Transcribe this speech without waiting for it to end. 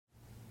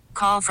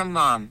call from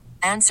mom.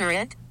 Answer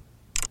it.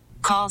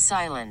 Call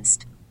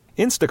silenced.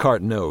 Instacart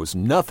knows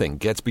nothing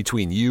gets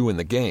between you and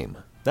the game.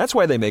 That's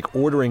why they make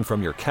ordering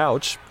from your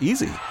couch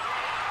easy.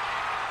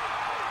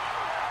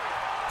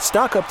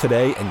 Stock up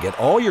today and get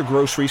all your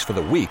groceries for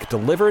the week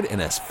delivered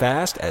in as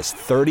fast as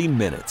 30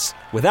 minutes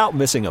without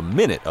missing a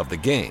minute of the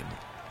game.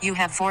 You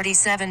have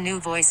 47 new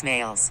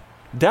voicemails.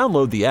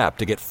 Download the app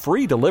to get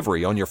free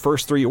delivery on your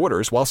first 3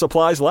 orders while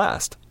supplies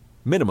last.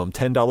 Minimum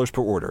 $10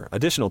 per order.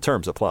 Additional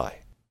terms apply.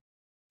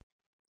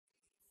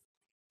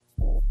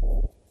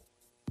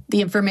 The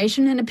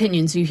information and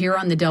opinions you hear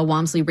on the Del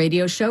Walmsley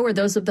radio show are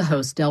those of the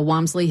host, Del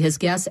Walmsley, his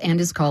guests, and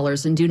his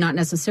callers, and do not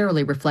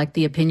necessarily reflect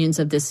the opinions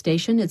of this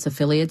station, its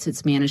affiliates,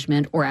 its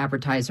management, or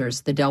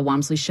advertisers. The Del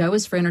Walmsley show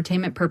is for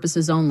entertainment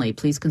purposes only.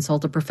 Please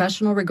consult a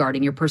professional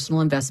regarding your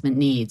personal investment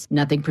needs.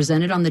 Nothing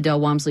presented on the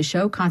Del Walmsley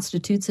show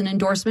constitutes an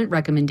endorsement,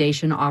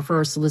 recommendation, offer,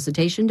 or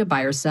solicitation to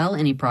buy or sell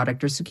any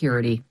product or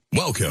security.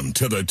 Welcome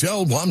to the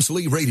Del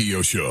Walmsley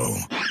radio show.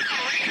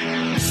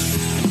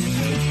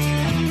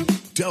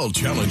 Del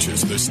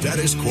challenges the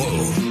status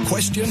quo,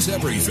 questions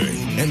everything,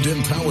 and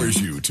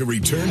empowers you to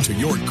return to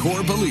your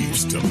core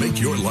beliefs to make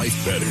your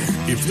life better.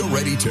 If you're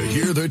ready to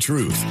hear the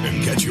truth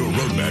and get your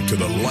roadmap to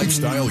the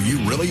lifestyle you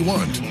really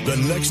want, the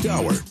next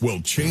hour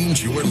will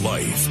change your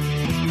life.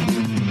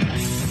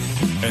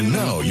 And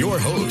now your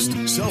host,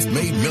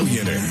 self-made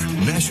millionaire,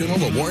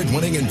 national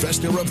award-winning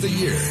investor of the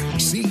year,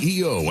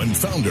 CEO and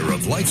founder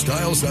of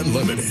Lifestyles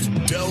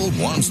Unlimited, Del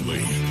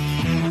Walmsley.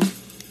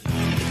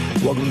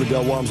 Welcome to the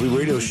Del Walmsley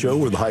Radio Show,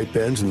 where the hype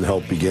ends and the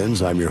help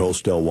begins. I'm your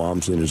host, Del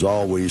Walmsley, and as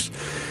always,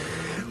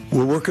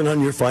 we're working on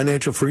your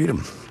financial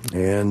freedom.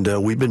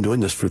 And we've been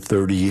doing this for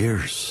 30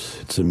 years.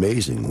 It's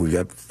amazing. We've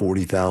got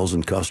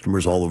 40,000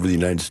 customers all over the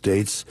United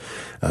States.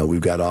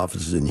 We've got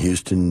offices in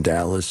Houston,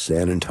 Dallas,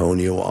 San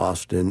Antonio,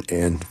 Austin,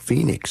 and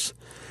Phoenix.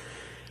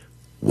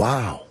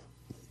 Wow.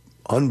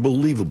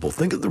 Unbelievable.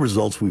 Think of the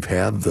results we've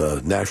had.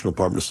 The National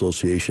Apartment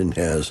Association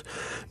has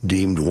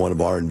deemed one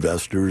of our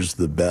investors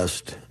the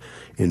best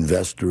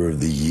investor of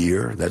the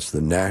year. That's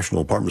the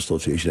National Apartment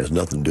Association. It has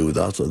nothing to do with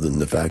us other than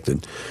the fact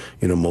that,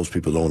 most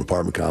people own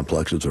apartment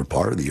complexes are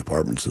part of the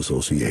Apartments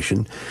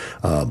Association,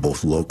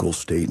 both local,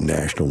 state, and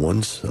national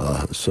ones.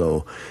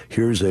 So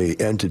here's a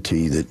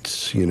entity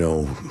that's,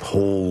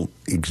 whole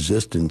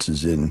existence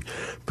is in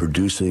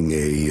producing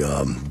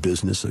a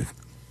business, a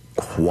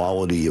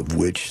quality of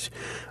which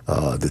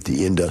that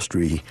the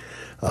industry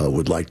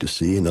would like to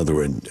see,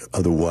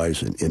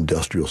 otherwise an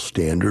industrial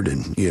standard.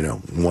 And,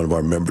 one of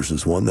our members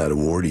has won that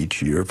award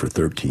each year for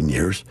 13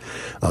 years.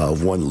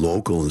 Won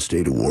local and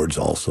state awards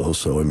also.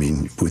 So,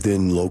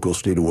 within local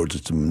state awards,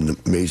 it's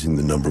amazing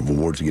the number of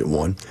awards you get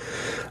won.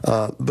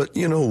 But,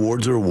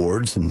 awards are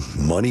awards and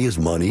money is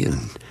money. And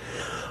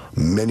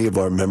many of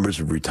our members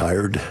have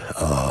retired.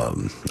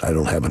 I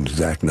don't have an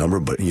exact number,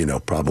 but,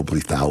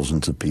 probably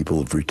thousands of people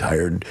have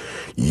retired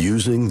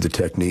using the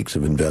techniques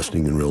of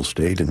investing in real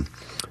estate. And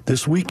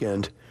this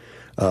weekend,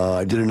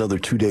 I did another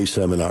 2-day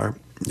seminar,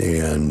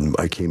 and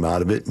I came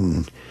out of it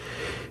and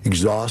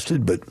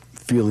exhausted, but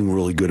feeling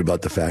really good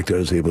about the fact that I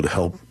was able to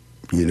help,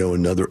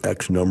 another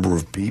X number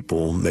of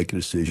people make a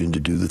decision to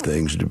do the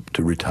things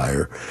to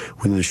retire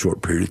within a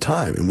short period of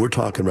time. And we're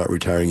talking about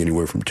retiring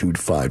anywhere from 2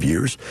 to 5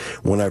 years.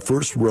 When I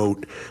first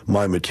wrote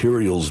my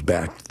materials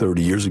back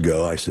 30 years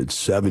ago, I said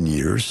 7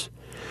 years,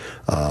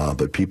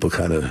 but people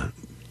kind of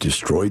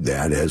destroyed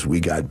that as we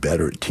got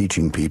better at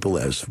teaching people,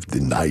 as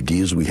the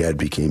ideas we had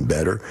became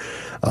better,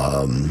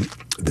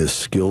 the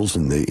skills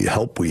and the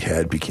help we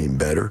had became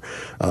better.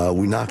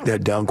 We knocked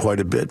that down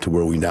quite a bit to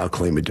where we now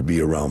claim it to be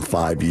around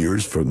 5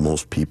 years for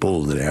most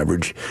people, an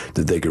average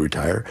that they could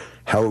retire.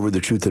 However, the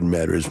truth of the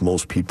matter is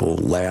most people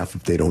laugh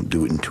if they don't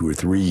do it in 2 or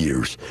 3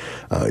 years.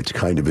 It's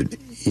kind of an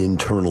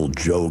internal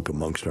joke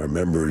amongst our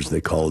members.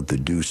 They call it the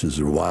Deuces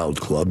or Wild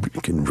Club.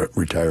 You can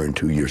retire in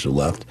 2 years or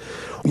left.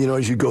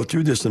 As you go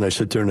through this and I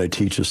sit there and I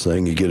teach this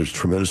thing, you get a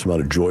tremendous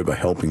amount of joy by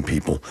helping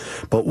people.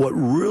 But what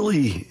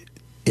really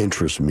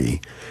interests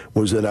me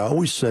was that I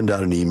always send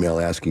out an email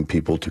asking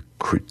people to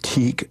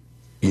critique,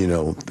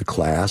 the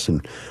class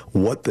and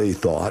what they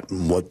thought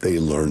and what they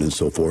learned and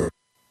so forth.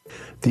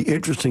 The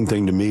interesting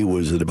thing to me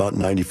was that about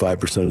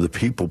 95% of the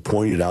people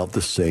pointed out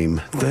the same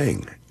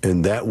thing.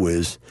 And that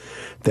was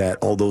that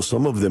although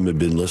some of them had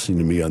been listening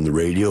to me on the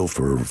radio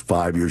for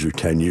 5 years or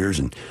 10 years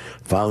and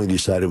finally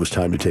decided it was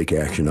time to take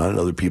action on it,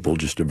 other people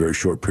just a very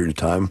short period of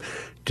time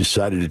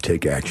decided to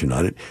take action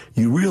on it.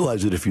 You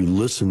realize that if you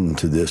listen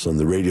to this on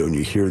the radio and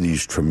you hear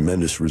these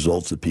tremendous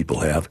results that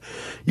people have,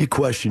 you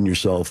question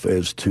yourself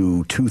as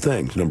to 2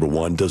 things. Number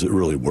one, does it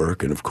really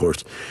work? And of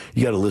course,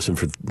 you got to listen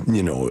for,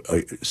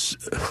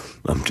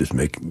 I'm just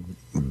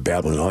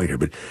babbling on here,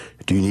 but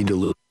do you need to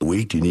listen a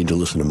week? Do you need to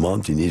listen a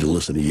month? Do you need to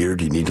listen a year?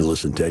 Do you need to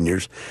listen 10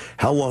 years?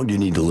 How long do you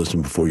need to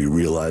listen before you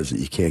realize that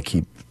you can't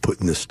keep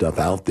putting this stuff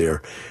out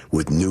there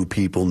with new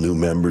people, new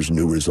members,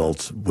 new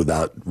results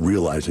without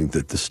realizing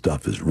that this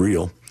stuff is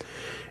real?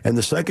 And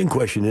the second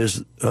question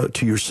is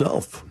to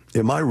yourself,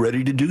 am I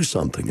ready to do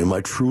something? Am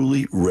I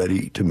truly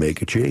ready to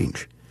make a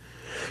change?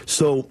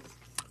 So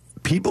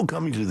people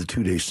coming to the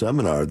 2-day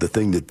seminar, the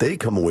thing that they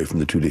come away from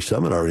the 2-day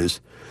seminar is,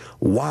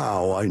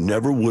 wow, I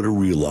never would have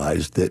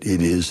realized that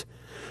it is,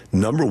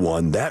 number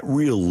one, that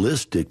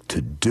realistic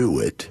to do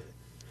it.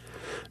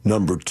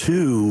 Number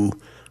two,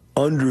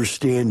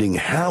 understanding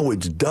how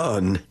it's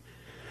done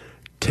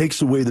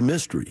takes away the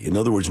mystery. In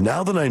other words,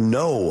 now that I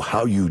know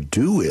how you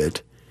do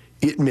it,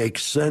 it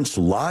makes sense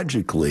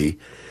logically.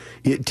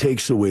 It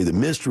takes away the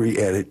mystery,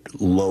 and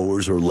it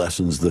lowers or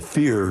lessens the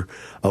fear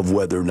of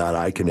whether or not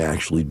I can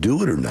actually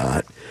do it or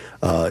not,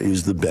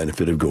 is the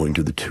benefit of going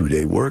to the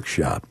 2-day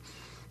workshop.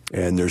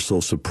 And they're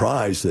so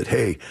surprised that,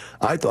 hey,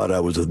 I thought I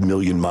was a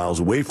million miles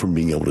away from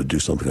being able to do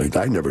something like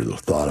that. I never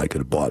thought I could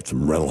have bought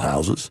some rental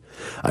houses.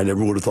 I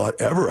never would have thought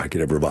ever I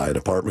could ever buy an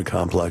apartment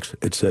complex,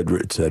 et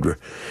cetera, et cetera.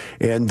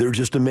 And they're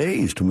just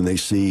amazed when they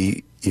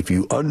see, if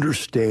you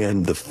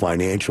understand the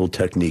financial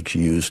techniques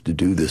used to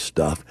do this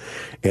stuff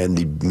and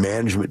the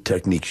management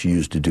techniques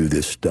used to do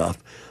this stuff,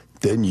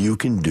 then you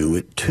can do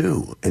it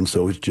too. And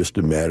so it's just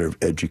a matter of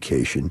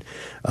education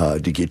to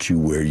get you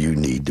where you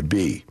need to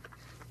be.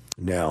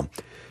 Now,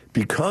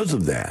 because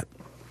of that,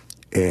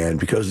 and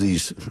because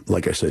these,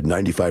 like I said,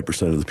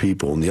 95% of the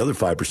people, and the other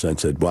 5%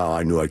 said, wow,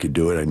 I knew I could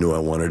do it, I knew I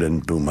wanted it,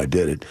 and boom, I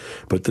did it.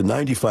 But the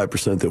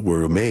 95% that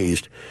were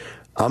amazed,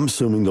 I'm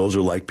assuming those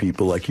are like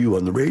people like you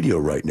on the radio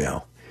right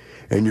now.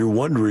 And you're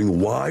wondering,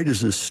 why does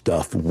this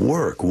stuff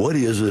work? What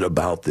is it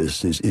about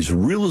this? Is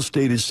real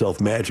estate itself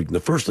magic? And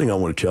the first thing I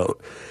want to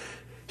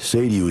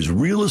say to you is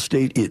real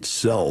estate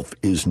itself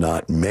is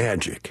not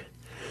magic.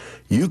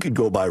 You could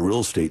go buy real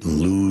estate and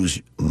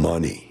lose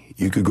money.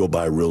 You could go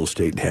buy real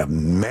estate and have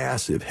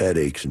massive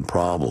headaches and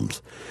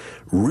problems.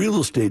 Real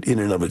estate in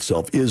and of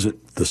itself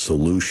isn't the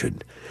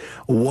solution.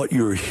 What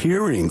you're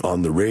hearing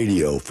on the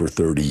radio for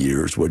 30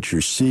 years, what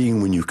you're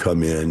seeing when you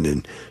come in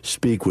and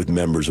speak with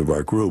members of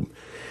our group,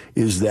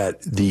 is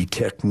that the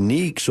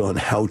techniques on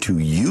how to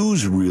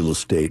use real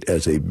estate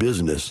as a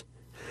business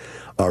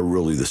are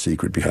really the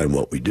secret behind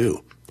what we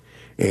do.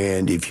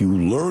 And if you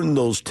learn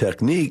those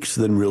techniques,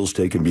 then real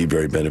estate can be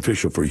very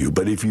beneficial for you.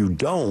 But if you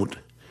don't,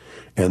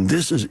 and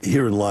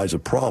herein lies a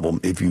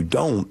problem, if you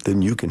don't,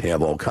 then you can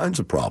have all kinds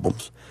of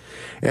problems.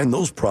 And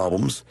those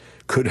problems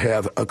could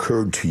have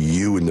occurred to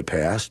you in the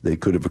past. They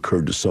could have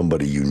occurred to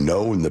somebody you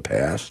know in the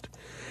past.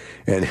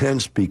 And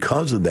hence,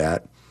 because of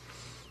that,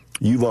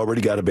 you've already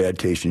got a bad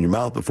taste in your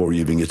mouth before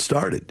you even get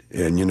started.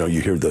 And,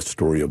 you hear the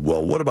story of,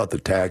 well, what about the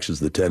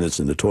taxes, the tenants,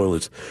 and the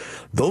toilets?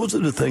 Those are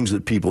the things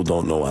that people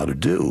don't know how to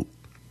do.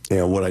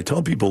 And what I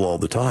tell people all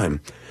the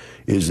time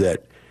is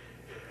that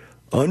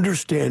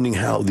understanding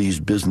how these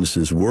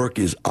businesses work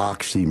is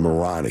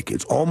oxymoronic.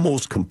 It's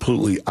almost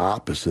completely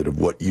opposite of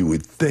what you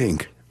would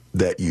think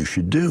that you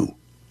should do.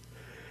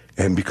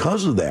 And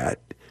because of that,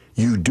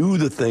 you do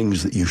the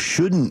things that you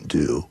shouldn't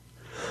do,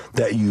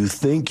 that you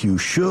think you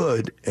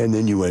should, and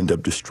then you end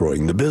up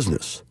destroying the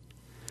business.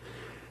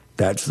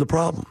 That's the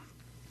problem.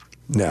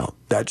 Now,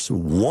 that's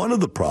one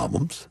of the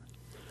problems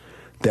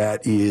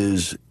that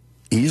is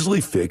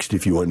easily fixed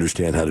if you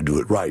understand how to do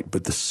it right.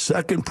 But the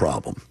second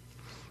problem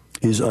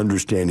is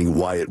understanding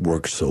why it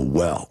works so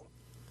well.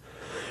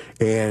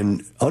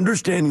 And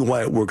understanding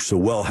why it works so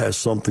well has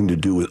something to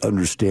do with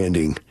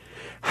understanding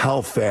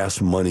how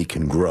fast money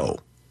can grow.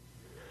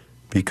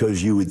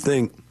 Because you would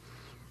think,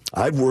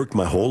 I've worked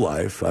my whole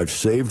life, I've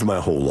saved my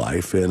whole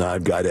life, and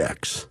I've got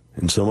X.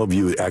 And some of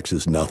you, X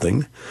is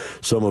nothing.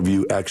 Some of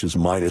you, X is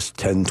minus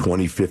 $10,000,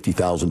 $20,000,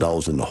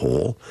 $50,000 in the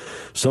hole.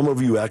 Some of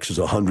you, X is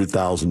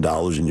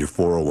 $100,000 in your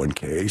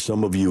 401k.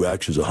 Some of you,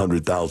 X is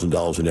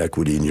 $100,000 in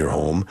equity in your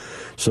home.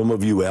 Some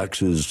of you,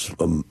 X is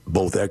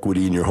both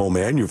equity in your home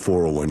and your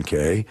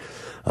 401k.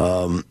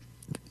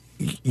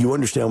 You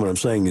understand what I'm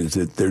saying is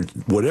that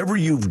whatever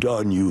you've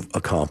done, you've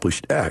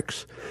accomplished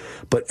X.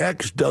 But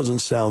X doesn't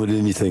sound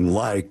anything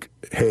like,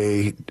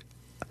 hey,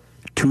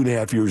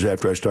 2.5 years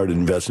after I started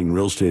investing in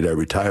real estate, I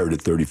retired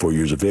at 34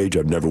 years of age.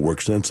 I've never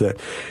worked since that,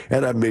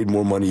 and I've made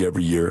more money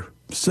every year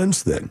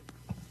since then.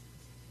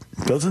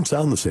 It doesn't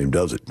sound the same,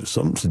 does it?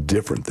 Something's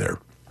different there.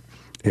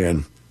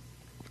 And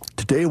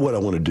today what I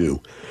want to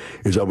do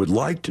is I would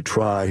like to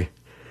try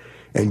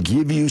and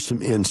give you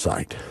some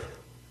insight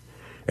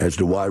as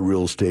to why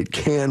real estate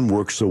can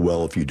work so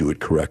well if you do it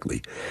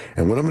correctly.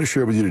 And what I'm going to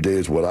share with you today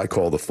is what I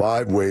call the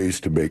 5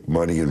 ways to make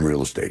money in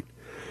real estate.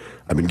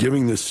 I've been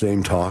giving this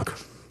same talk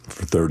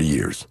for 30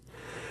 years.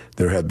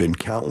 There have been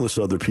countless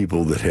other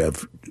people that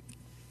have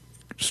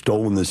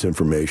stolen this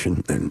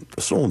information, and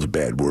stolen's a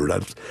bad word,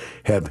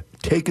 have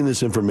taken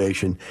this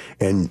information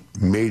and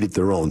made it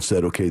their own,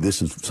 said, okay,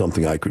 this is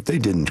something they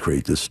didn't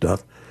create this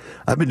stuff.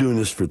 I've been doing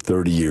this for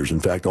 30 years. In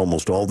fact,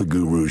 almost all the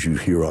gurus you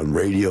hear on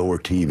radio or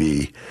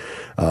TV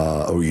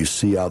or you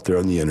see out there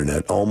on the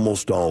internet,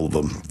 almost all of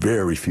them,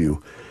 very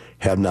few,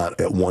 have not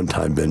at one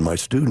time been my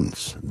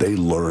students. They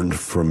learned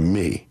from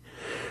me.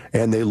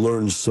 And they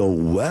learned so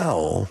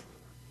well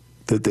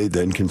that they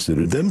then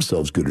considered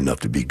themselves good enough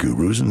to be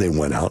gurus, and they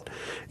went out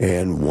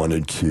and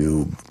wanted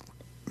to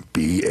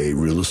be a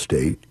real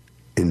estate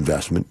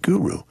investment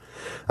guru.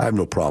 I have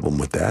no problem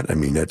with that. I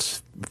mean,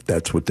 that's If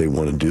that's what they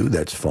want to do,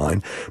 that's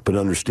fine. But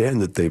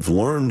understand that they've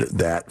learned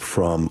that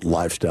from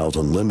Lifestyles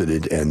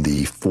Unlimited and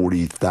the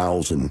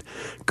 40,000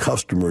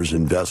 customers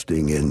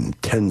investing in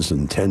tens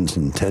and tens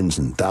and tens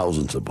and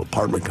thousands of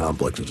apartment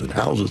complexes and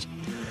houses.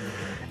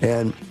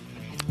 And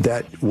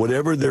that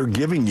whatever they're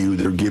giving you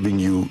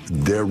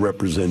their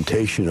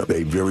representation of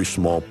a very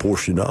small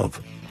portion of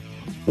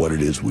what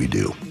it is we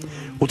do.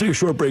 We'll take a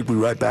short break. We'll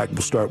be right back.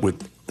 We'll start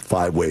with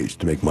 5 ways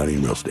to make money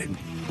in real estate.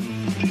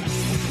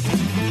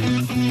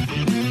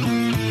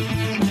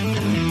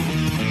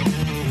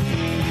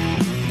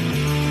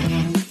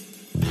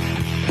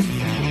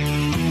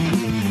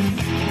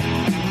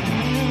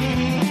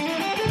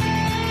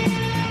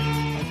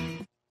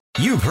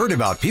 You've heard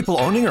about people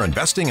owning or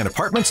investing in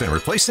apartments and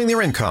replacing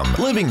their income,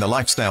 living the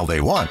lifestyle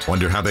they want.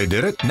 Wonder how they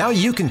did it? Now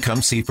you can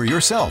come see for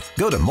yourself.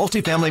 Go to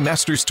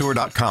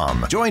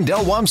multifamilymasterstour.com. Join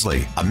Del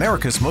Walmsley,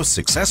 America's most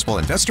successful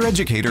investor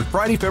educator,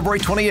 Friday, February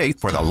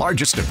 28th for the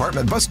largest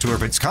apartment bus tour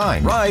of its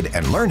kind. Ride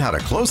and learn how to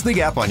close the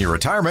gap on your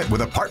retirement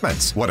with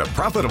apartments. What a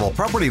profitable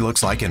property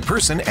looks like in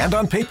person and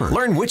on paper.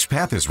 Learn which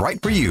path is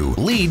right for you.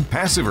 Lead,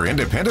 passive, or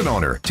independent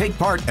owner. Take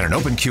part in an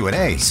open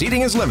Q&A.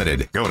 Seating is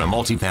limited. Go to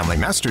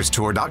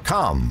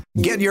multifamilymasterstour.com.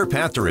 Get your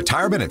path to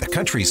retirement at the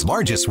country's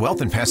largest wealth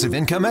and passive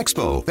income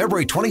expo,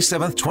 February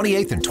 27th,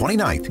 28th, and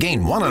 29th.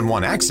 Gain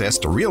one-on-one access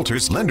to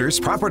realtors, lenders,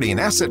 property and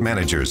asset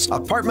managers,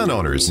 apartment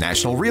owners,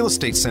 national real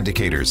estate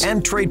syndicators,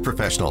 and trade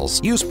professionals.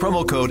 Use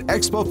promo code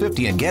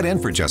EXPO50 and get in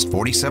for just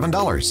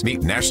 $47.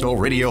 Meet national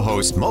radio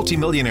host,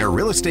 multimillionaire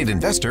real estate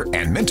investor,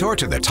 and mentor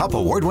to the top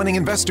award-winning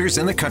investors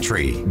in the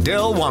country,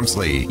 Del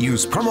Walmsley.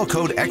 Use promo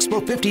code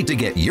EXPO50 to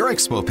get your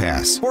Expo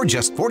Pass for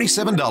just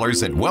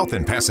 $47 at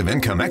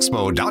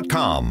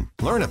wealthandpassiveincomeexpo.com.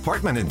 Learn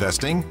apartment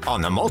investing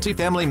on the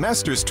Multifamily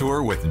Masters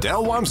Tour with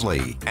Del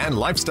Walmsley and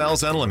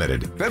Lifestyles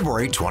Unlimited,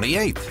 February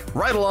 28th.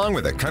 Right along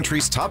with the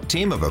country's top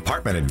team of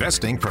apartment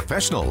investing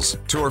professionals.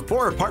 Tour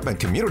 4 apartment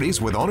communities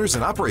with owners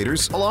and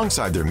operators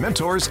alongside their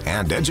mentors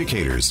and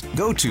educators.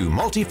 Go to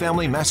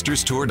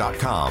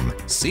multifamilymasterstour.com.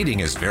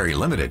 Seating is very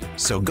limited,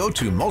 so go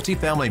to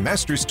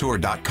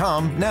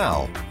multifamilymasterstour.com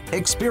now.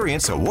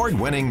 Experience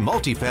award-winning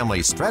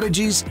multifamily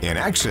strategies in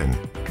action.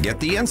 Get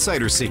the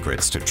insider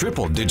secrets to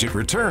triple-digit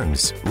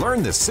returns.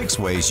 Learn the 6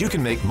 ways you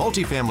can make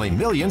multifamily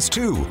millions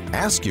too.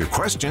 Ask your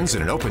questions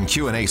in an open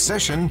Q&A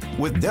session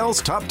with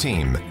Dell's top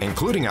team,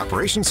 including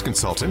operations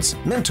consultants,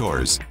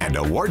 mentors, and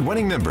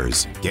award-winning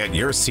members. Get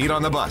your seat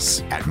on the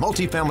bus at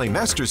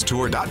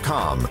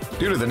multifamilymasterstour.com.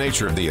 Due to the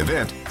nature of the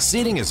event,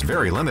 seating is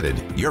very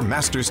limited. Your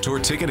Masters Tour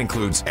ticket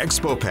includes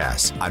Expo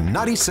Pass, a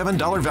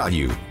 $97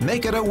 value.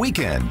 Make it a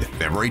weekend,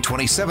 February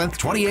 27th,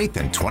 28th,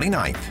 and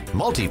 29th.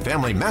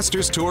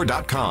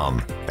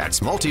 multifamilymasterstour.com.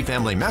 That's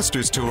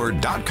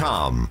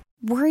multifamilymasterstour.com.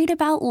 Worried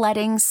about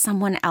letting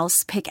someone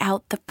else pick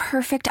out the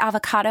perfect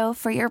avocado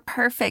for your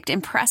perfect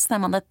impress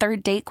them on the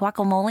third date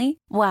guacamole?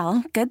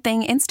 Well, good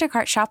thing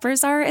Instacart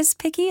shoppers are as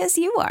picky as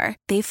you are.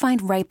 They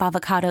find ripe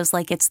avocados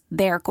like it's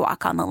their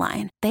guac on the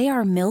line. They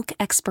are milk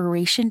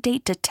expiration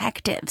date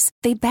detectives.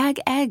 They bag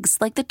eggs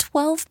like the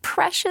 12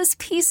 precious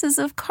pieces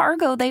of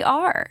cargo they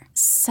are.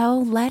 So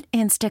let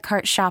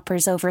Instacart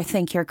shoppers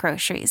overthink your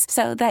groceries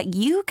so that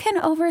you can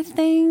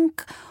overthink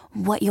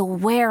what you'll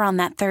wear on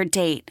that third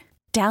date.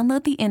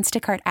 Download the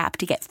Instacart app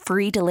to get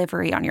free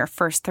delivery on your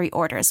first 3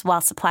 orders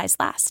while supplies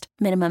last.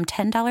 Minimum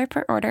 $10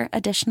 per order.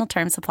 Additional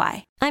terms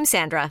apply. I'm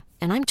Sandra,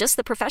 and I'm just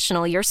the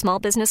professional your small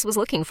business was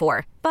looking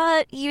for.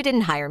 But you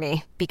didn't hire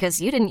me because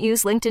you didn't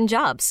use LinkedIn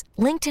Jobs.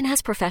 LinkedIn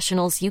has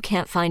professionals you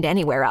can't find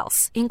anywhere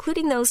else,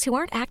 including those who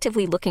aren't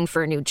actively looking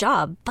for a new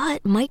job,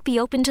 but might be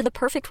open to the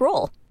perfect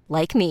role,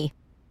 like me.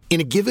 In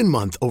a given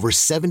month, over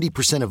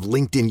 70% of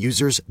LinkedIn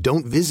users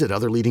don't visit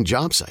other leading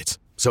job sites.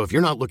 So if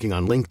you're not looking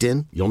on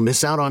LinkedIn, you'll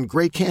miss out on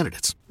great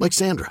candidates like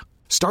Sandra.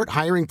 Start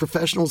hiring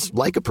professionals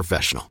like a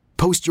professional.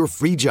 Post your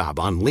free job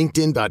on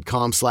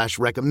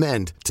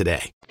linkedin.com/recommend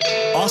today.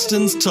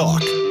 Austin's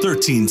Talk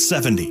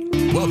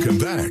 1370. Welcome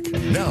back.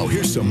 Now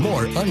here's some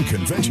more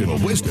unconventional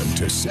wisdom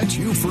to set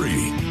you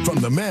free from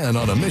the man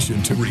on a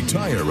mission to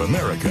retire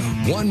America,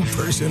 one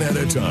person at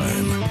a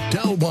time,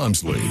 Del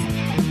Walmsley.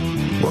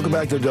 Welcome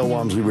back to the Del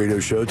Walmsley Radio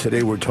Show.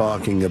 Today we're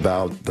talking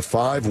about the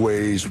 5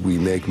 ways we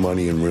make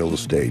money in real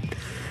estate.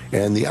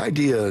 And the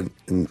idea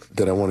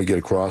that I want to get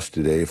across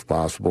today, if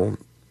possible,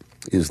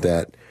 is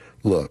that,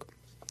 look,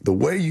 the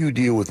way you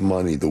deal with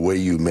money, the way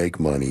you make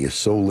money is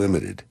so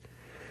limited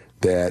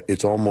that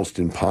it's almost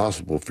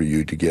impossible for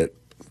you to get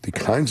the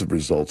kinds of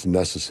results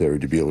necessary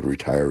to be able to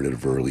retire at an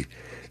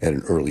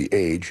early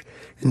age,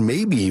 and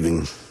maybe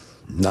even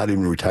not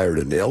even retire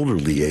at an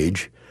elderly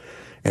age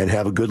and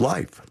have a good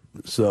life.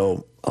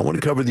 So I want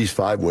to cover these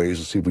 5 ways.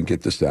 Let's see if we can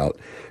get this out.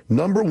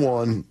 Number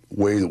 1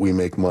 way that we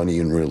make money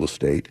in real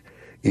estate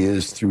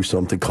is through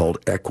something called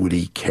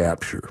equity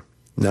capture.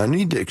 Now, I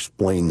need to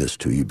explain this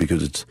to you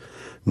because it's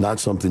not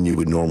something you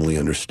would normally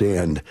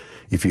understand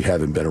if you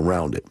haven't been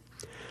around it.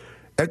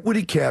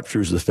 Equity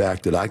capture is the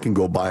fact that I can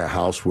go buy a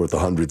house worth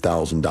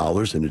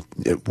 $100,000 and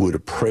it would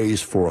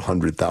appraise for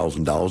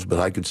 $100,000, but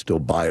I could still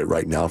buy it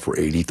right now for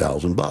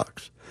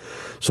 $80,000.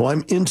 So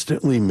I'm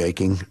instantly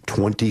making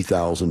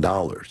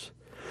 $20,000.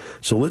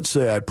 So let's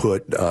say I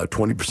put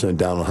 20%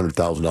 down on a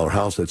 $100,000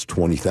 house, that's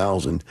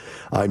 $20,000.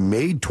 I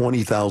made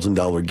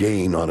 $20,000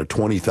 gain on a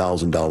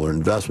 $20,000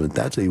 investment.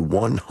 That's a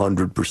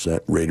 100%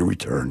 rate of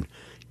return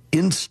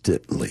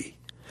instantly.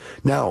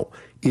 Now,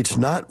 it's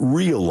not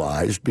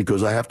realized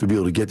because I have to be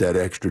able to get that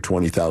extra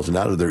 $20,000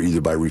 out of there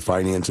either by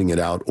refinancing it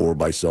out or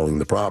by selling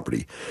the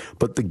property.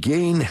 But the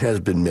gain has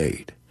been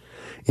made.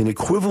 An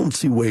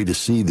equivalency way to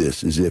see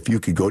this is if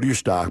you could go to your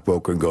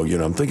stockbroker and go,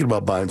 I'm thinking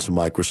about buying some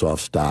Microsoft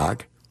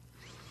stock.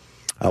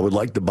 I would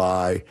like to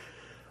buy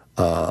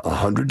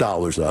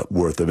 $100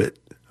 worth of it,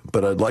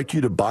 but I'd like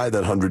you to buy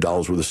that $100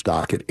 worth of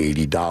stock at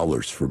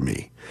 $80 for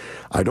me.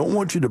 I don't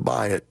want you to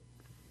buy it,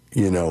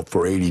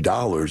 for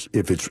 $80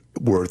 if it's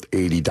worth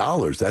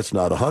 $80. That's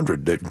not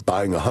 $100.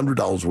 Buying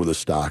 $100 worth of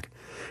stock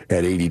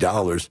at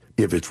 $80,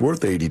 if it's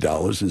worth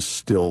 $80, is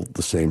still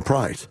the same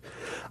price.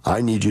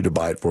 I need you to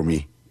buy it for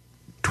me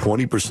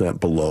 20%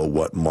 below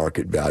what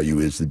market value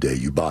is the day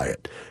you buy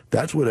it.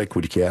 That's what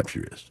equity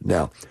capture is.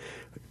 Now,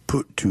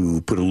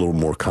 to put a little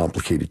more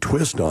complicated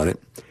twist on it,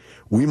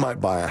 we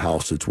might buy a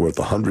house that's worth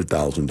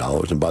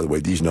 $100,000. And by the way,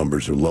 these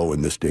numbers are low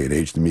in this day and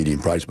age. The median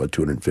price is about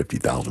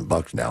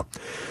 $250,000 now.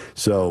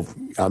 So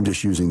I'm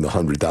just using the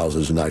 $100,000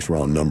 as a nice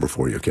round number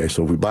for you, okay?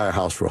 So if we buy a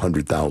house for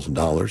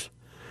 $100,000,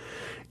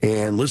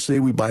 and let's say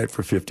we buy it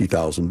for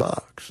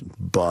 $50,000,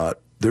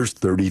 but there's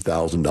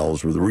 $30,000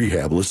 worth of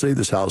rehab. Let's say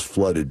this house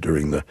flooded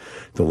during the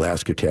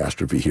last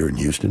catastrophe here in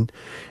Houston,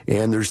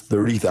 and there's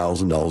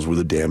 $30,000 worth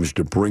of damage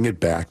to bring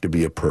it back to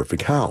be a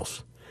perfect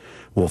house.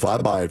 Well, if I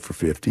buy it for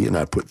 $50,000 and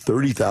I put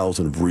 $30,000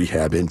 of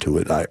rehab into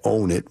it, I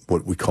own it,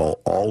 what we call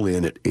all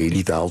in at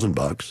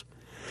 $80,000,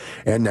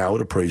 and now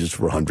it appraises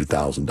for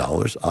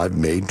 $100,000. I've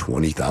made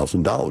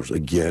 $20,000.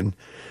 Again,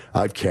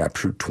 I've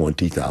captured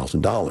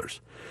 $20,000.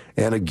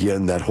 And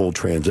again, that whole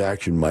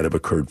transaction might have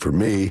occurred for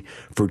me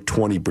for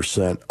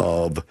 20%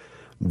 of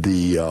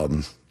the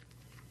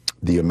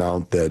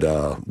amount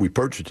that we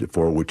purchased it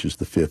for, which is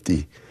the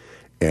 50,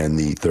 and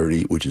the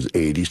 30, which is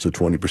 80. So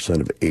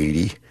 20% of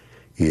 80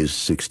 is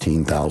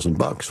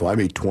 $16,000. So I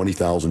made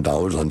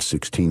 $20,000 on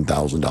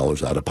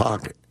 $16,000 out of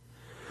pocket.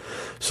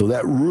 So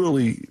that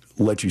really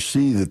lets you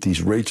see that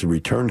these rates of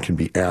return can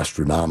be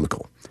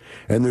astronomical.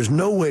 And there's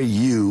no way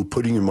you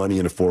putting your money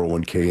in a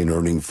 401k and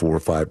earning 4 or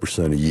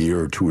 5% a year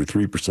or 2 or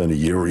 3% a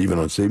year, or even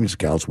on savings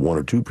accounts 1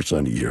 or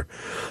 2% a year,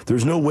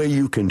 there's no way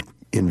you can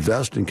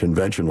invest in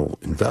conventional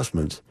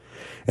investments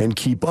and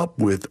keep up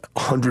with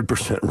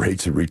 100%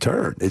 rates of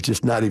return. It's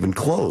just not even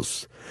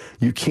close.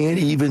 You can't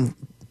even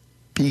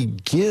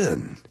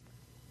begin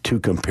to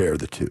compare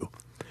the two.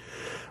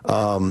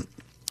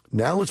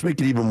 Now let's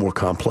make it even more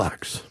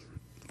complex.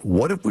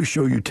 What if we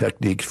show you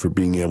techniques for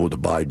being able to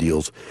buy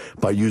deals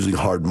by using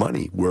hard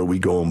money, where we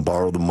go and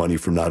borrow the money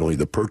for not only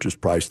the purchase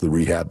price of the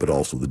rehab, but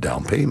also the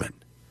down payment?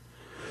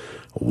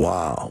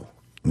 Wow.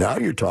 Now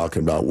you're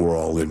talking about we're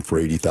all in for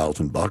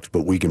 $80,000,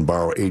 but we can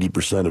borrow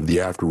 80% of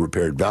the after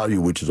repaired value,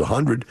 which is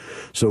 $100.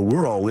 So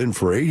we're all in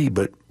for 80,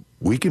 but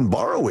we can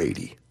borrow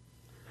 80.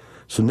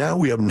 So now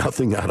we have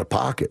nothing out of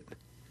pocket.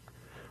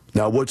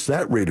 Now, what's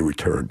that rate of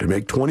return? To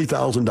make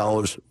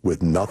 $20,000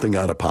 with nothing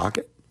out of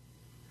pocket?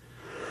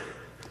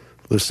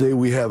 Let's say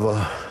we have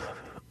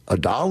a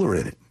dollar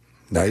in it.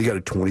 Now you got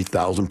a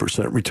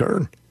 20,000%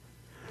 return.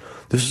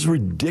 This is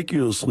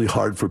ridiculously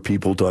hard for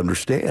people to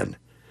understand.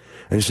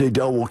 And you say,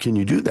 Del, well, can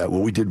you do that?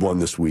 Well, we did one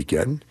this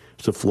weekend.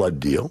 It's a flood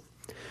deal.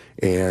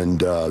 And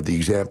the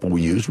example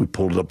we used, we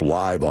pulled it up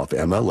live off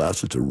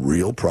MLS. It's a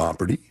real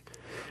property.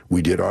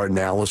 We did our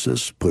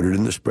analysis, put it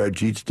in the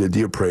spreadsheets, did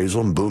the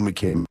appraisal, and boom, it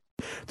came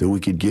that we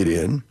could get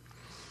in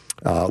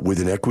with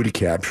an equity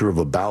capture of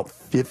about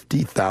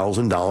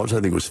 $50,000. I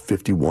think it was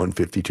 51,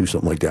 52,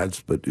 something like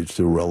that, but it's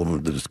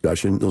irrelevant to the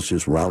discussion. Let's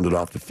just round it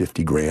off to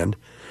 50 grand.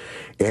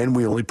 And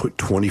we only put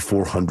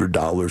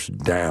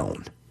 $2,400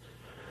 down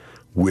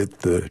with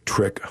the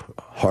trick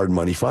hard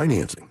money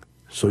financing.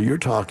 So you're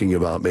talking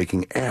about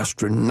making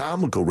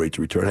astronomical rates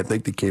of return. I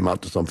think they came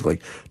out to something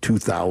like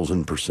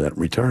 2,000%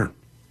 return.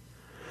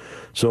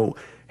 So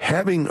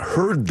having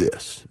heard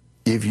this,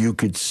 if you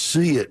could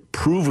see it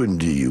proven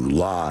to you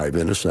live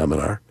in a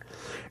seminar,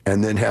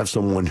 and then have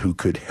someone who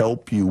could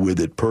help you with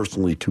it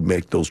personally to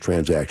make those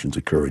transactions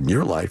occur in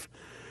your life,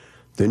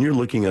 then you're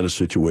looking at a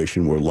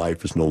situation where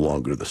life is no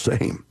longer the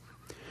same.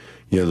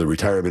 The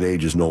retirement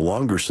age is no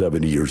longer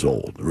 70 years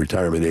old. The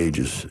retirement age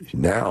is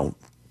now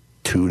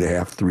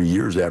 2.5, 3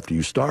 years after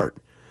you start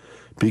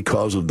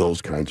because of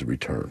those kinds of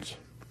returns.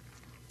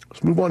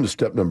 Let's move on to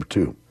step number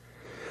 2.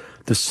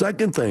 The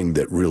second thing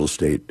that real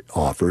estate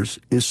offers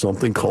is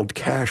something called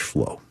cash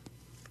flow.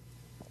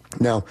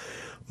 Now,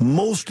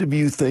 most of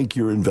you think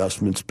your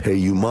investments pay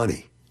you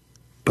money,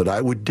 but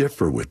I would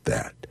differ with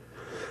that.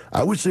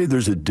 I would say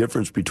there's a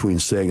difference between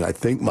saying, I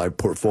think my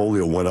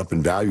portfolio went up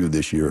in value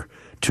this year,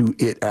 to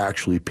it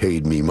actually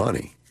paid me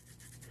money.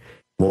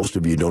 Most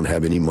of you don't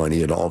have any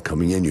money at all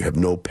coming in. You have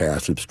no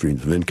passive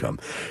streams of income.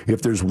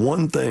 If there's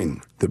one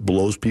thing that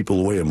blows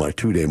people away in my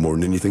 2-day more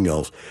than anything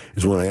else,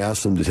 is when I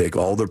ask them to take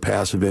all their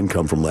passive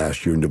income from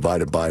last year and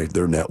divide it by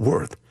their net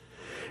worth.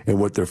 And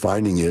what they're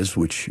finding is,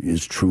 which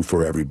is true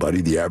for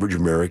everybody, the average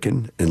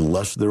American,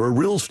 unless they're a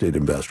real estate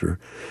investor,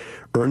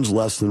 earns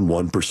less than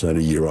 1%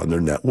 a year on their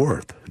net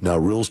worth. Now,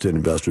 real estate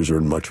investors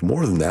earn much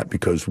more than that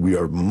because we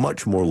are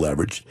much more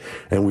leveraged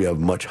and we have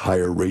much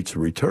higher rates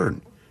of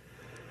return.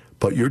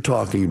 But you're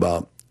talking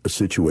about a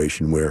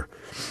situation where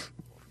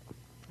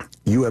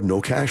you have no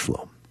cash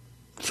flow.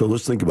 So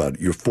let's think about it.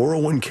 Your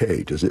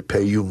 401k, does it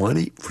pay you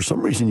money? For some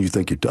reason you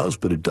think it does,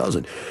 but it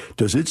doesn't.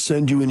 Does it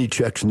send you any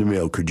checks in the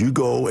mail? Could you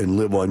go and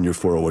live on your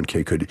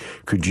 401k?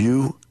 Could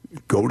you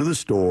go to the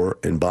store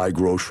and buy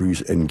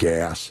groceries and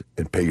gas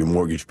and pay your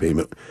mortgage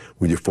payment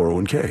with your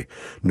 401k?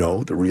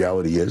 No, the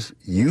reality is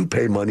you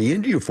pay money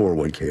into your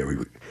 401k every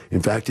week.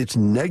 In fact, it's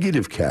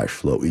negative cash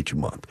flow each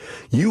month.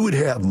 You would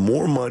have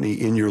more money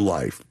in your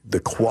life. The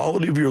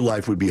quality of your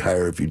life would be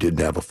higher if you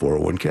didn't have a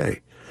 401k.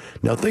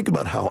 Now think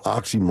about how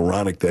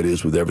oxymoronic that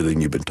is with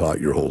everything you've been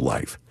taught your whole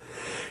life.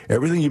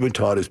 Everything you've been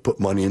taught is put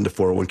money into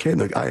 401k.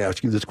 And I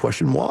ask you this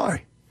question,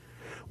 why?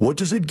 What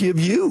does it give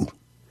you?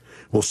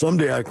 Well,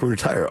 someday I can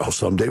retire. Oh,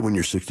 someday when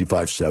you're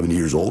 65, 70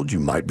 years old, you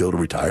might be able to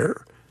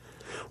retire.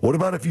 What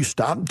about if you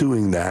stop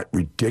doing that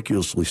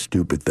ridiculously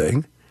stupid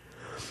thing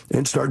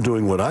and start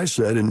doing what I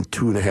said in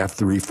 2.5,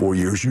 3, 4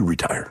 years, you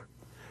retire?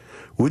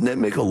 Wouldn't that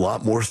make a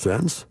lot more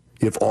sense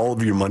if all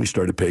of your money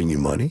started paying you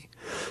money?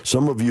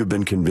 Some of you have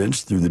been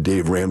convinced through the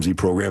Dave Ramsey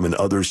program and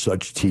other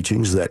such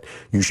teachings that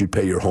you should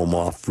pay your home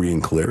off free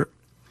and clear.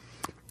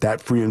 That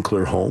free and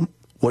clear home,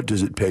 what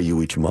does it pay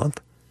you each month?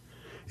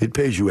 It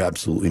pays you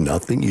absolutely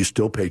nothing. You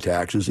still pay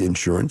taxes,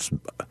 insurance.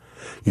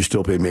 You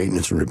still pay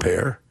maintenance and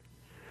repair,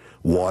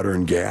 water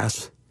and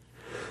gas.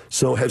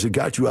 So has it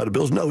got you out of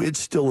bills? No, it's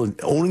still,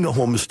 owning a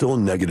home is still a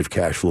negative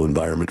cash flow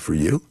environment for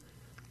you.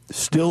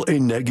 Still a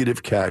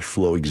negative cash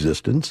flow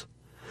existence.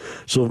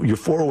 So your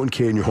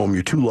 401k and your home,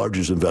 your two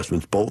largest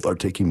investments, both are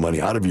taking money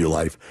out of your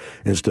life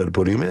instead of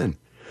putting them in.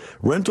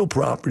 Rental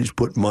properties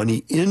put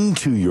money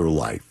into your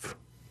life.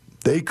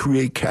 They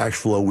create cash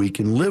flow we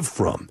can live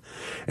from.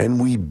 And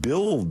we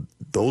build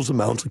those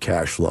amounts of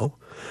cash flow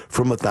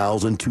from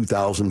 $1,000,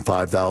 $2,000,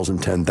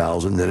 $5,000,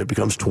 $10,000. Then it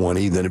becomes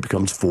 $20,000, then it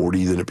becomes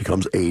 $40,000, then it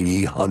becomes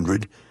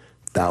 $80,000,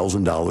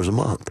 $100,000 a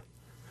month.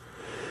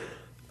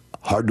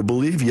 Hard to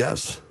believe?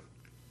 Yes.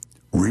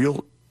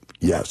 Real?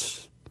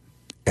 Yes.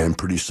 And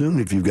pretty soon,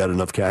 if you've got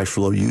enough cash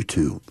flow, you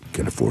too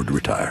can afford to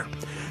retire.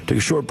 Take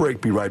a short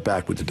break. Be right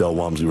back with the Del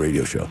Walmsley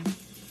Radio Show.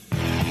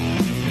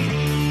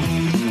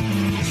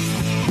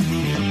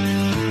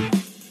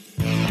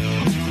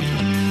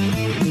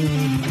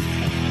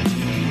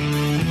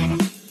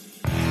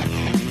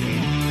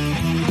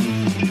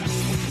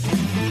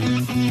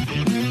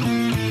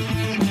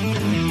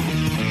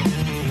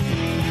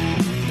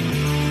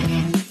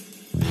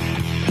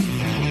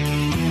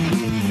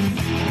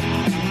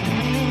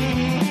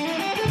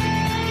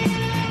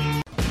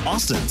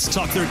 Austin's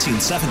Talk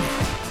 1370.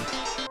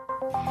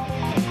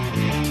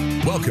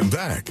 Welcome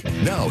back.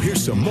 Now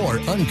here's some more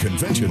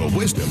unconventional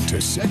wisdom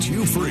to set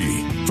you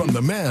free from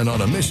the man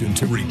on a mission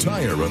to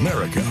retire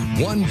America,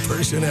 one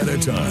person at a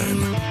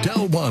time,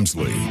 Del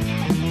Walmsley.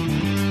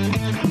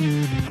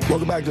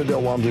 Welcome back to the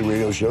Del Walmsley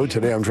Radio Show.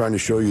 Today I'm trying to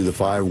show you the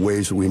 5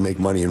 ways that we make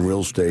money in real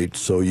estate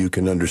so you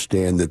can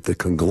understand that the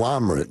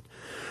conglomerate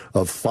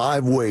of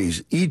 5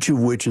 ways, each of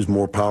which is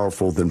more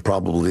powerful than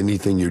probably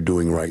anything you're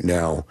doing right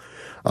now,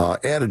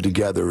 added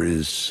together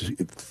is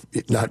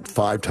not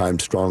 5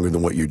 times stronger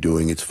tthan what you're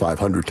doing. It's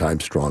 500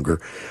 times stronger.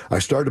 I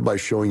started by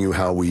showing you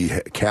how we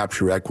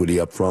capture equity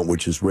up front,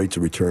 which is rates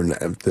of return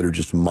that are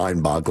just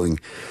mind-boggling.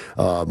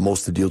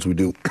 Most of the deals we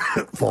do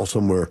fall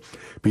somewhere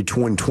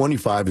between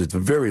 25 is the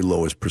very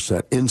lowest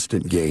percent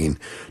instant gain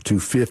to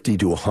 50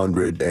 to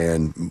 100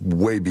 and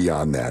way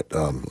beyond that.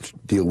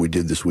 Deal we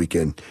did this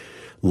weekend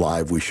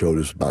live, we showed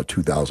us about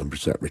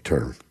 2,000%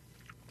 return.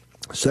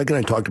 Second,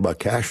 I talked about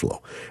cash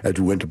flow. As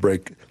we went to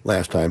break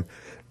last time,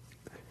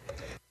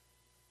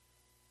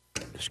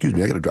 excuse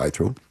me, I got a dry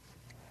throat.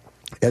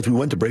 As we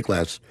went to break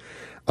last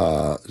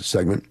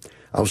segment,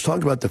 I was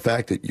talking about the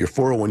fact that your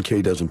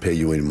 401k doesn't pay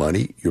you any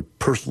money. Your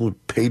personal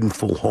paid in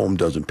full home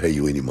doesn't pay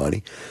you any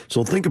money.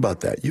 So think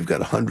about that. You've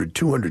got $100,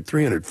 $200,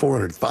 $300,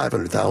 $400,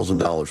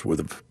 $500,000 worth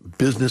of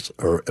business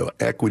or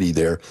equity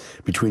there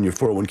between your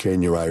 401k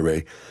and your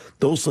IRA.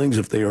 Those things,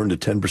 if they earned a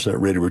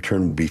 10% rate of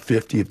return, would be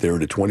 50. If they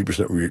earned a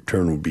 20%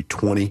 return, would be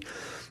 20.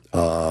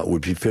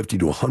 Would be $50,000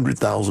 to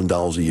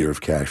 $100,000 a year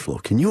of cash flow.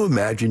 Can you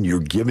imagine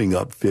you're giving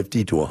up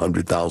 $50,000 to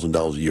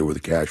 $100,000 a year worth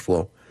of cash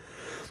flow?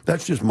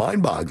 That's just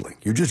mind-boggling.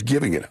 You're just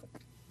giving it up.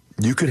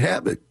 You could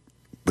have it,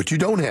 but you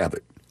don't have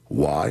it.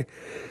 Why?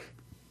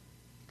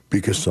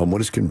 Because someone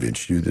has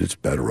convinced you that it's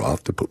better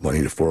off to put money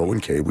in a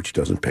 401k, which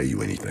doesn't pay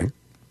you anything,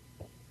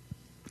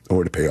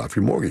 or to pay off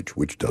your mortgage,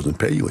 which doesn't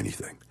pay you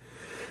anything.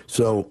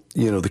 So,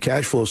 the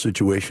cash flow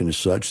situation is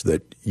such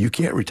that you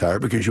can't retire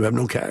because you have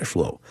no cash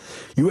flow.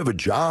 You have a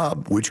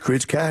job which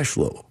creates cash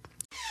flow.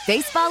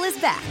 Baseball is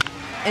back,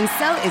 and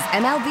so is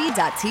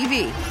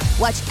MLB.tv.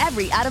 Watch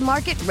every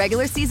out-of-market,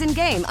 regular season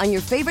game on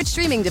your favorite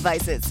streaming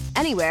devices,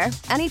 anywhere,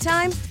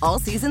 anytime, all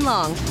season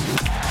long.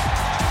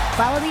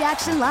 Follow the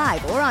action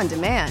live or on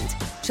demand.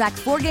 Track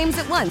 4 games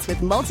at once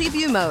with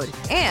multi-view mode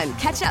and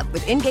catch up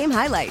with in-game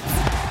highlights.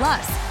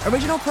 Plus,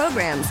 original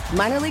programs,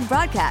 minor league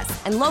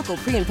broadcasts, and local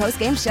pre- and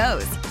post-game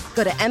shows.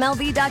 Go to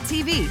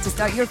MLB.tv to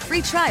start your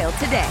free trial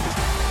today.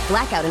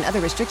 Blackout and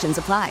other restrictions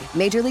apply.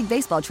 Major League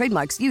Baseball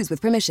trademarks used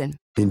with permission.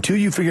 Until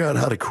you figure out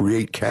how to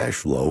create cash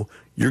flow,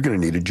 you're going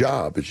to need a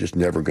job. It's just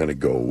never going to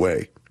go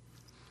away,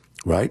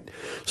 right?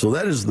 So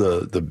that is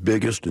the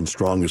biggest and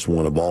strongest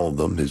one of all of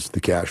them is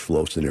the cash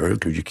flow scenario,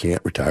 because you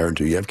can't retire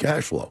until you have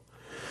cash flow.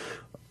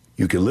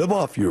 You can live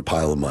off your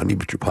pile of money,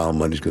 but your pile of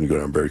money is going to go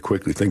down very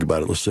quickly. Think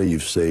about it. Let's say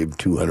you've saved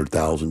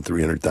 $200,000,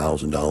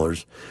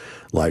 $300,000,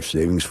 life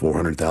savings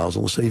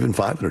 $400,000. Let's say even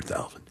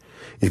 $500,000.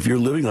 If you're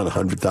living on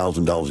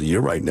 $100,000 a year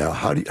right now,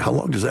 how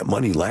long does that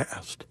money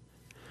last?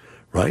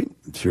 Right?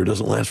 It sure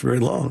doesn't last very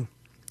long.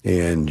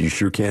 And you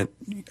sure can't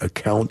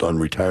count on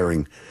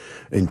retiring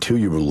until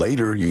you're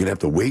later. You're going to have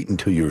to wait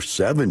until you're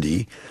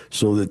 70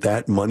 so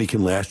that money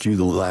can last you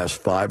the last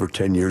 5 or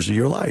 10 years of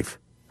your life,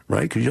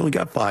 right? Because you only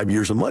got 5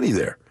 years of money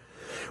there.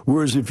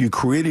 Whereas if you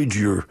created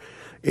you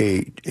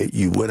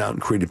went out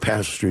and created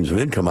passive streams of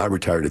income. I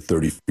retired at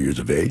 34 years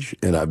of age,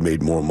 and I've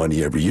made more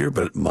money every year,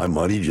 but my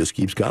money just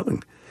keeps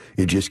coming.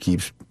 It just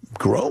keeps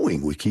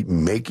growing. We keep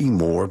making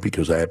more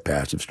because I have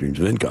passive streams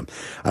of income.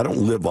 I don't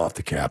live off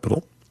the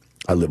capital.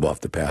 I live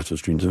off the passive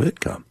streams of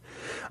income.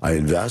 I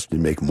invest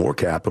and make more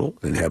capital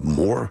and have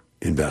more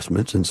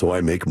investments, and so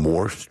I make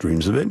more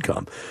streams of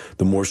income.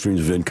 The more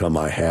streams of income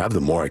I have, the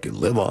more I can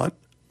live on.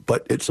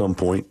 But at some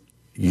point,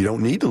 you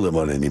don't need to live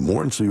on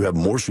anymore, and so you have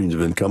more streams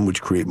of income,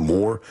 which create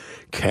more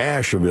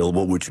cash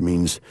available, which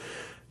means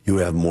you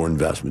have more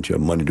investments. You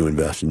have money to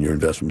invest, and your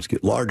investments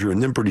get larger,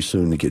 and then pretty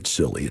soon it gets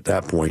silly. At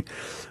that point,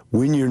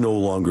 when you're no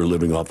longer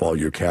living off all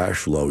your cash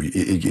flow,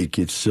 it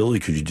gets silly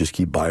because you just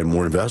keep buying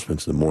more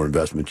investments. The more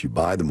investments you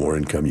buy, the more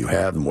income you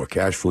have, the more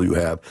cash flow you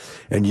have,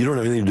 and you don't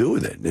have anything to do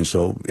with it. And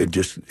so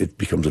it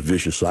becomes a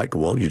vicious cycle.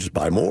 Well, you just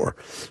buy more.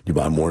 You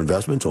buy more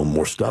investments, own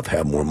more stuff,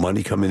 have more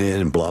money coming in,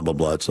 and blah, blah,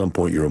 blah. At some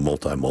point, you're a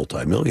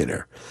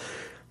multi-millionaire.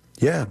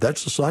 Yeah,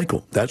 that's the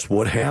cycle. That's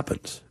what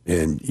happens.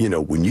 And,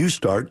 when you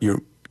start,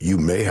 you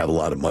may have a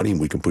lot of money, and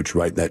we can put you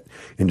right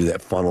into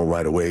that funnel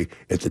right away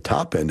at the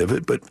top end of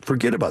it, but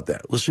forget about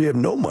that. Let's say you have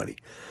no money.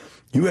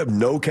 You have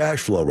no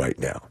cash flow right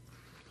now.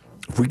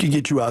 If we could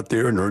get you out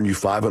there and earn you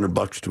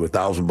 $500 to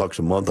 $1,000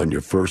 a month on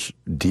your first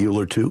deal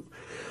or two,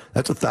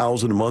 that's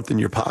 $1,000 a month in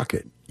your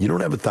pocket. You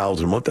don't have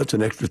 $1,000 a month, that's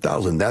an extra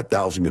 $1,000. That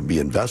 $1,000 can be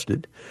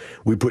invested.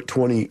 We put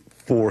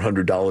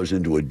 $2,400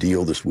 into a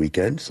deal this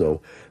weekend, so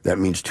that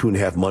means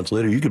 2.5 months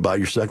later, you could buy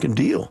your second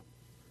deal,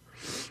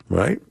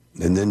 right?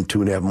 And then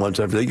 2.5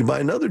 months after that, you can buy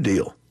another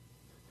deal.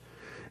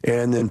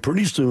 And then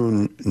pretty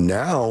soon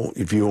now,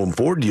 if you own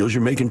 4 deals,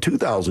 you're making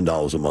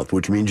 $2,000 a month,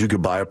 which means you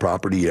could buy a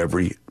property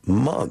every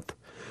month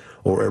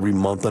or every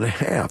month and a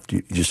half.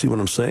 Do you see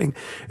what I'm saying?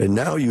 And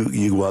now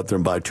you go out there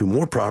and buy 2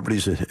 more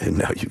properties, and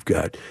now you've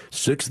got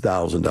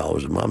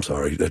 $6,000 a month. I'm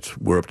sorry,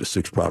 we're up to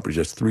 6 properties.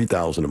 That's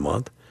 $3,000 a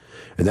month.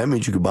 And that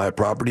means you could buy a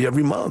property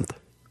every month.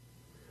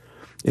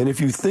 And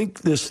if you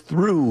think this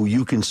through,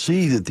 you can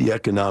see that the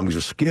economics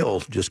of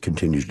scale just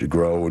continues to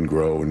grow and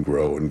grow and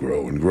grow and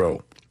grow and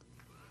grow.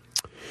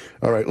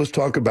 All right, let's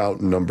talk about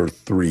number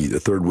 3,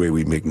 the third way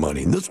we make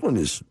money. And this one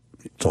it's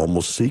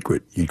almost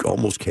secret. You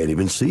almost can't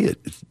even see it.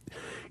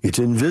 It's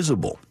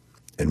invisible.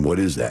 And what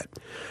is that?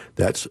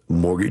 That's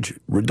mortgage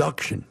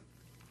reduction.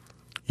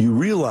 You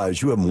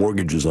realize you have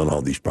mortgages on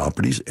all these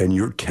properties, and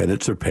your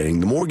tenants are paying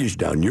the mortgage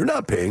down. You're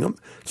not paying them.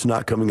 It's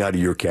not coming out of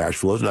your cash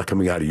flow. It's not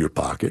coming out of your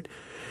pocket.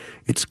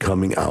 It's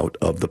coming out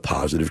of the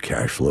positive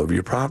cash flow of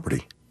your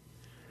property.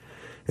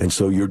 And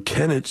so your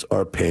tenants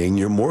are paying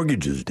your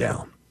mortgages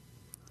down.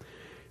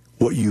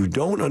 What you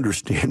don't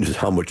understand is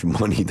how much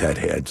money that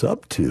adds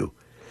up to.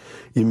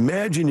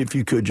 Imagine if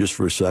you could just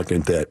for a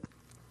second that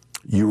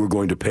you were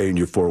going to pay in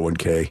your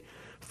 401k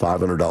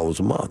 $500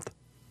 a month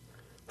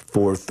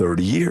for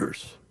 30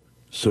 years.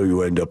 So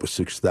you end up with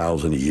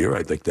 $6,000 a year.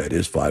 I think that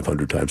is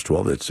 500 times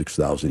 12. That's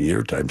 $6,000 a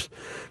year times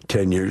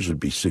 10 years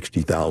would be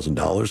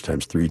 $60,000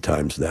 times 3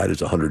 times that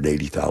is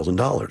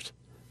 $180,000.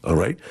 All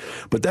right.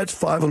 But that's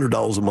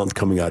 $500 a month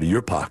coming out of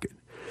your pocket.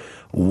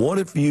 What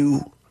if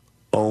you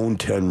own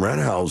 10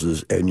 rent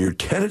houses and your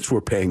tenants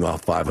were paying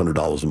off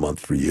 $500 a month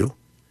for you,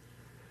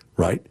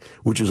 right?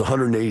 Which is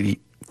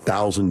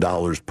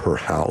 $180,000 per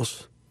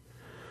house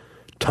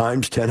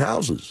times 10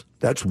 houses.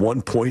 That's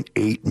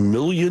 $1.8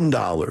 million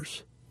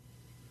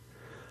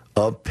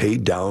of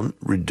paid down,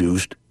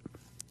 reduced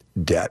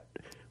debt,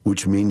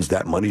 which means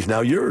that money's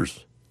now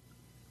yours.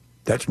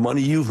 That's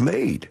money you've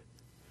made.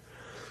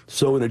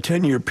 So in a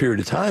 10-year period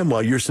of time,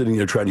 while you're sitting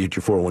there trying to get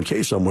your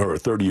 401k somewhere, or a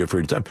 30-year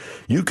period of time,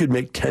 you could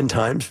make 10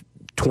 times,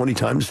 20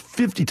 times,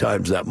 50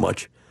 times that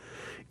much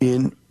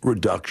in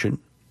reduction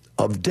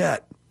of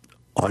debt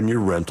on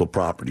your rental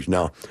properties.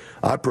 Now,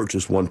 I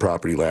purchased one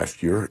property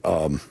last year.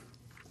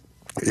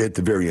 at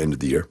the very end of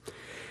the year.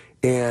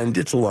 And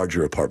it's a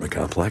larger apartment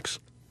complex.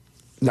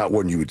 Not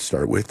one you would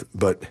start with,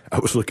 but I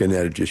was looking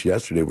at it just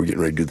yesterday. We're getting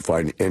ready to do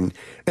the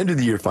end of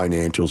the year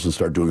financials and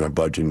start doing our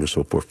budgeting and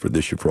so forth for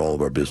this year for all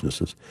of our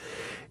businesses.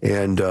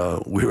 And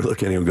we were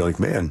looking at it and going,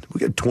 man, we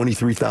got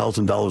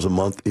 $23,000 a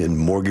month in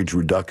mortgage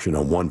reduction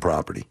on one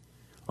property,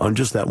 on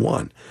just that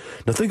one.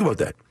 Now think about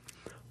that.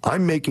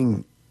 I'm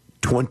making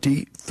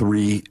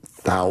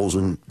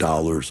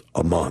 $23,000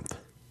 a month,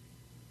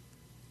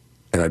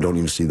 and I don't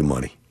even see the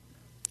money.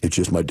 It's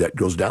just my debt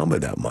goes down by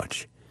that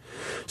much.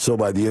 So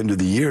by the end of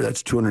the year,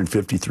 that's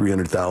 $250,000,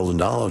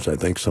 $300,000, I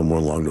think, somewhere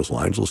along those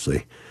lines. Let's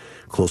say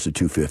close to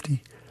 $250,000,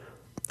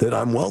 that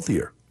I'm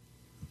wealthier.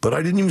 But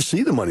I didn't even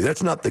see the money.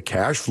 That's not the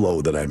cash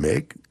flow that I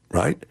make,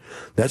 right?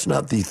 That's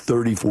not the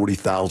 $30,000,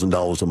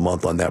 $40,000 a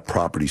month on that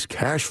property's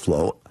cash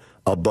flow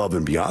above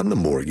and beyond the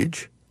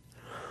mortgage.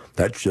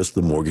 That's just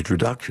the mortgage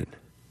reduction.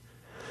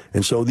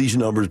 And so these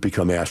numbers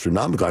become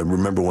astronomical. I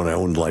remember when I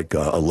owned like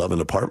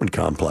 11 apartment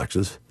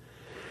complexes,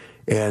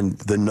 and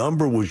the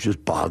number was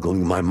just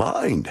boggling my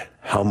mind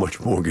how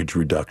much mortgage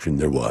reduction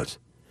there was.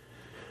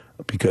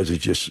 Because it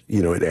just,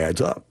 it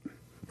adds up,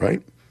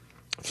 right?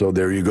 So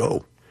there you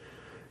go.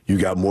 You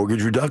got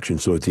mortgage reduction.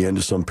 So at the end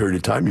of some period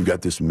of time, you've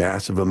got this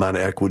massive amount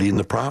of equity in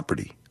the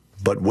property.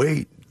 But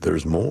wait,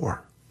 there's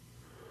more.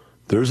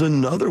 There's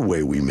another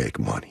way we make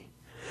money.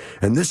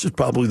 And this is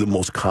probably the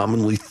most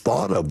commonly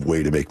thought of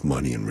way to make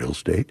money in real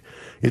estate.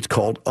 It's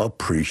called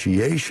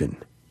appreciation.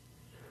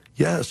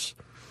 Yes.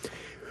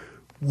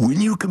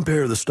 When you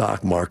compare the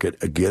stock market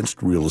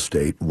against real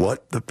estate,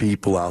 what the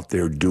people out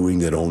there doing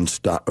that own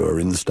stock or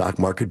in the stock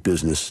market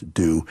business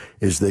do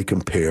is they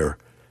compare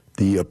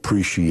the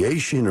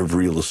appreciation of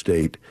real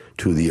estate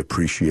to the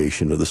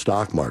appreciation of the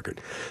stock market.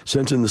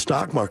 Since in the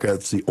stock market,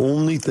 that's the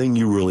only thing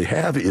you really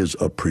have is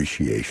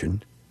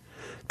appreciation.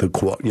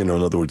 In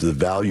other words, the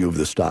value of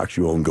the stocks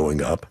you own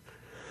going up.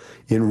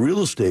 In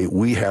real estate,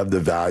 we have the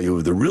value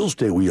of the real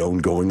estate we own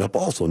going up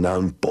also. Now,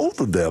 in both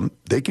of them,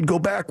 they could go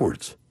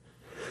backwards.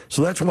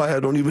 So that's why I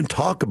don't even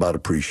talk about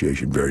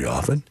appreciation very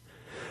often.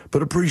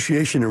 But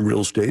appreciation in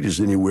real estate is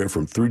anywhere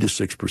from 3 to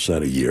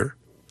 6% a year.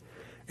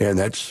 And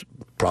that's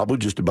probably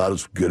just about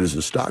as good as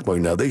the stock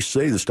market. Now, they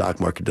say the stock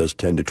market does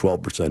 10 to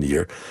 12% a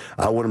year.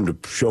 I want them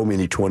to show me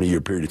any 20-year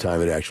period of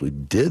time it actually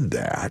did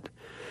that.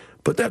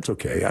 But that's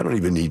okay. I don't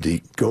even need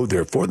to go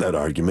there for that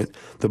argument.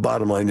 The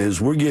bottom line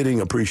is we're getting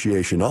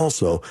appreciation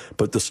also,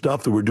 but the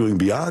stuff that we're doing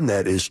beyond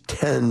that is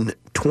 10,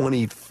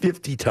 20,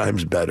 50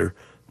 times better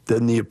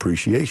than the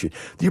appreciation.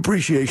 The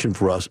appreciation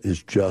for us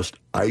is just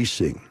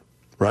icing,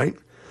 right?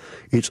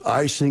 It's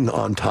icing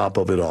on top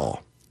of it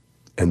all.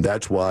 And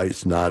that's why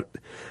it's not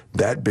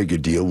that big a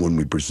deal when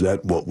we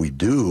present what we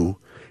do.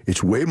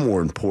 It's way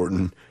more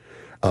important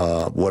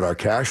what our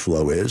cash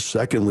flow is.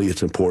 Secondly,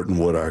 it's important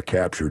what our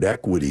captured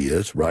equity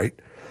is, right?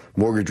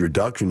 Mortgage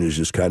reduction is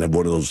just kind of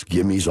one of those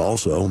gimmies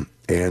also,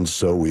 and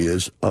so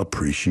is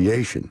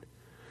appreciation.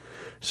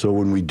 So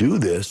when we do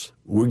this,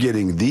 we're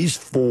getting these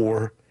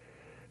four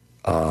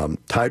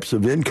types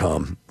of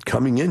income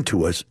coming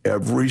into us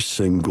every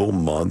single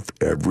month,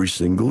 every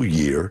single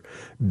year,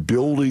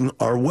 building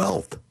our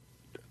wealth,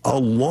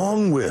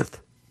 along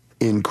with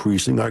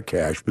increasing our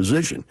cash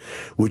position,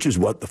 which is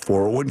what the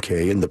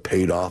 401k and the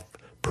paid-off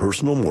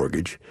personal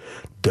mortgage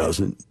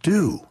doesn't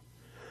do.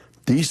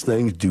 These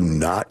things do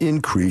not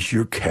increase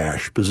your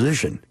cash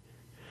position.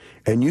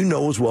 And you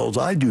know as well as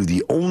I do,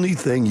 the only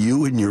thing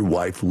you and your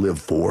wife live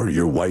for,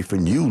 your wife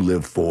and you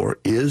live for,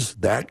 is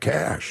that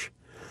cash.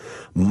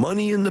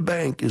 Money in the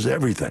bank is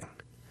everything.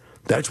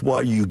 That's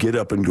why you get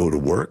up and go to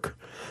work.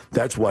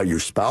 That's why your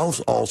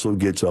spouse also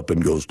gets up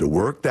and goes to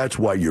work. That's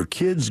why your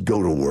kids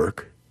go to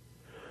work.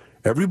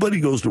 Everybody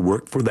goes to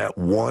work for that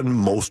one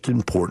most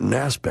important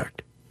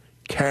aspect,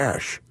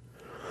 cash.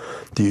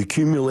 The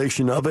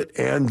accumulation of it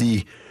and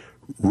the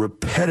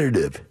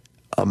repetitive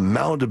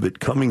amount of it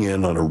coming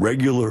in on a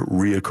regular,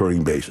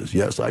 reoccurring basis.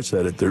 Yes, I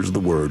said it. There's the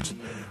words,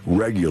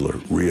 regular,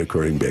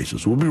 reoccurring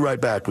basis. We'll be right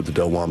back with the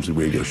Del Walmsley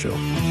Radio Show.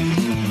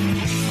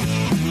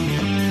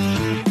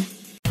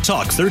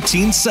 Talk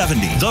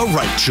 1370, the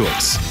right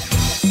choice.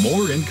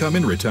 More income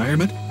in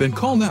retirement? Then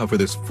call now for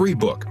this free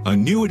book,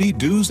 Annuity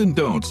Do's and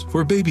Don'ts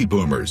for Baby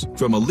Boomers,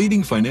 from a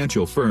leading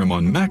financial firm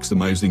on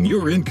maximizing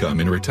your income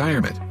in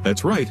retirement.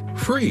 That's right,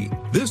 free.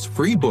 This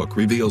free book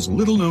reveals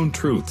little-known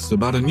truths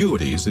about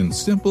annuities in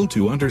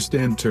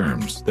simple-to-understand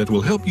terms that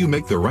will help you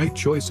make the right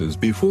choices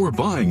before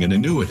buying an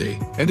annuity.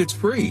 And it's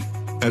free.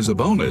 As a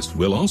bonus,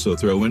 we'll also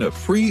throw in a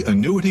free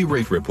annuity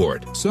rate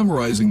report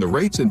summarizing the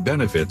rates and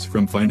benefits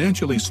from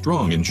financially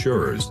strong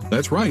insurers.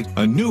 That's right,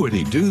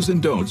 Annuity Do's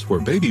and Don'ts for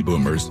Baby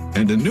Boomers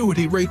and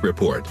Annuity Rate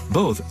Report,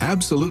 both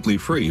absolutely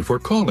free for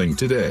calling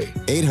today.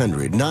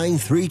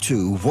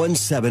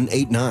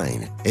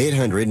 800-932-1789.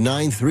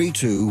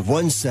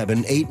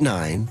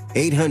 800-932-1789.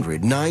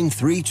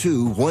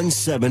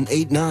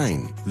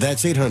 800-932-1789.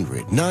 That's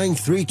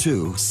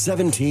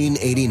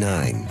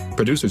 800-932-1789.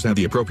 Producers have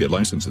the appropriate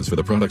licenses for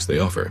the products they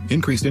offer.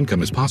 Increased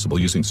income is possible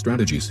using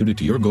strategies suited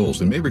to your goals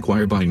and may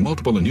require buying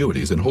multiple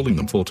annuities and holding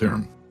them full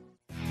term.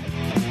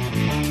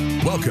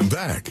 Welcome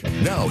back.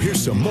 Now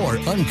here's some more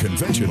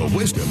unconventional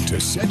wisdom to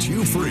set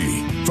you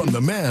free from the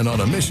man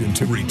on a mission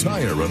to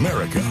retire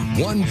America,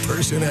 one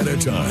person at a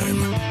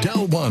time,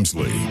 Del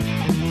Walmsley.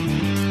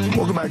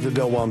 Welcome back to the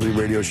Del Walmsley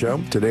Radio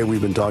Show. Today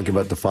we've been talking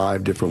about the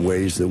 5 different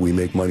ways that we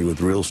make money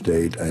with real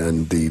estate,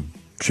 and the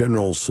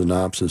general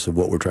synopsis of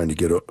what we're trying to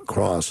get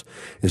across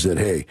is that,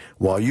 hey,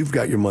 while you've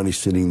got your money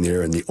sitting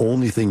there and the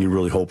only thing you're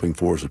really hoping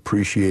for is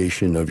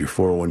appreciation of your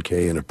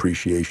 401k and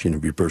appreciation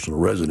of your personal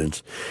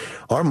residence,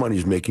 our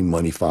money's making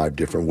money 5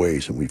 different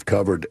ways. And we've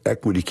covered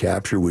equity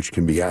capture, which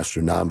can be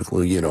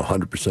astronomically,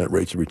 100%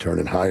 rates of return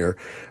and higher.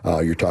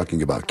 You're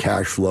talking about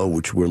cash flow,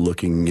 which we're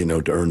looking,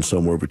 to earn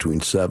somewhere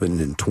between 7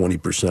 and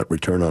 20%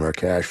 return on our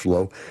cash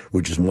flow,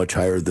 which is much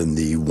higher than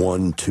the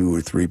 1, 2, or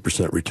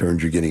 3%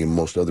 returns you're getting in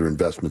most other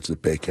investments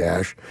that pay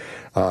cash.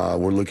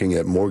 We're looking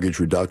at mortgage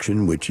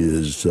reduction, which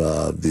is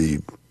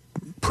the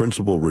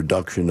principal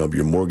reduction of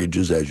your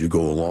mortgages as you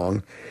go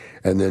along.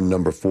 And then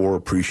number 4,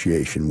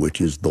 appreciation,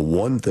 which is the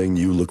one thing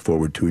you look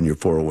forward to in your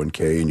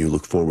 401k and you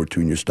look forward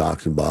to in your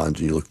stocks and bonds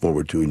and you look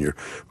forward to in your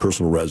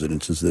personal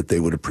residences, that they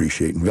would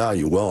appreciate in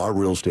value. Well, our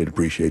real estate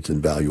appreciates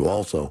in value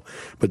also,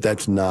 but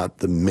that's not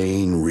the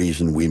main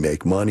reason we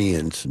make money,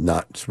 and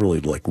it's really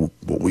like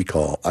what we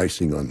call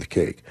icing on the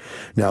cake.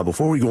 Now,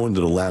 before we go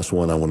into the last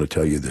one, I want to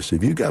tell you this.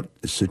 If you've got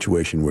a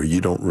situation where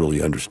you don't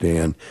really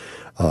understand,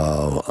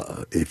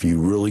 if you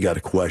really got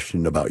a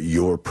question about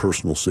your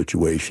personal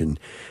situation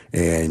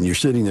and you're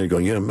sitting there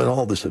going, but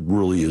all this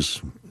really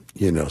is,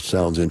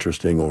 sounds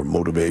interesting or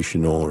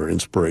motivational or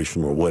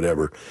inspirational or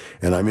whatever,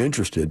 and I'm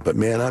interested, but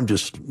man, I'm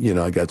just,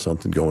 I got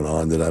something going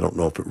on that I don't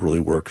know if it really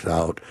works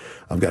out.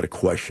 I've got a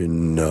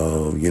question,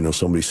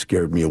 somebody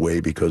scared me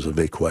away because of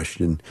a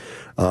question.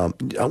 I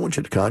want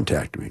you to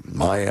contact me.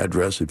 My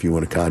address, if you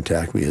want to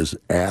contact me, is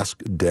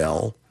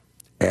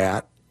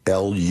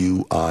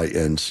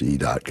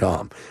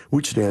askdell@LUINC.com,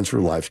 which stands for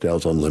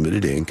Lifestyles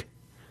Unlimited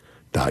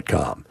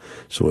Inc.com.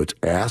 So it's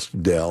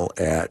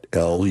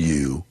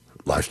askdell@LU,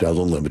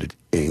 Lifestyles Unlimited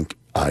Inc.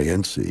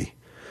 INC.com.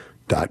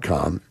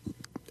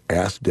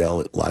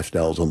 Askdell at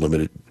Lifestyles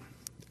Unlimited,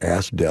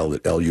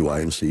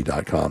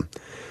 askdell@LUINC.com.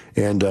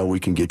 And we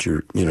can get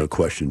your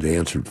questions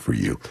answered for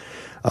you.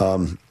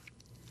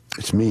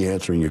 It's me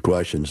answering your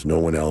questions, no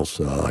one else.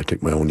 I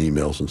take my own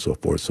emails and so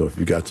forth. So if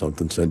you got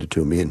something, send it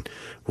to me, and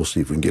we'll see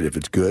if we can get it. If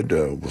it's good,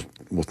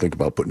 we'll think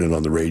about putting it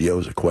on the radio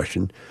as a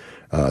question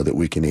that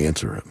we can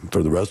answer.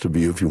 For the rest of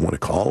you, if you want to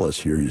call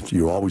us here,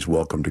 you're always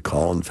welcome to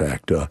call. In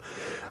fact,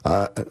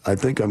 I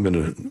think I'm going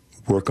to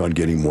work on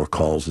getting more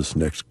calls this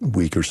next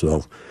week or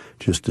so,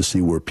 just to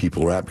see where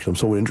people are at, because I'm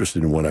so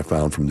interested in what I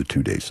found from the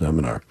 2-day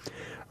seminar.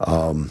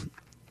 So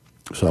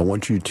I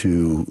want you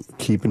to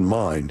keep in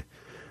mind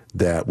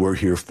that we're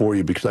here for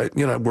you, because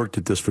I've worked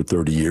at this for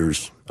 30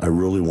 years. I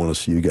really want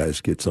to see you guys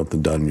get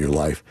something done in your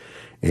life.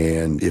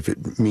 And if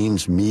it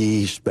means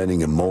me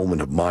spending a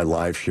moment of my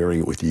life sharing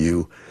it with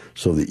you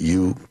so that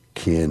you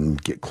can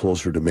get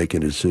closer to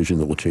making a decision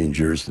that will change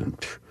yours, then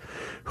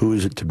who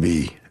is it to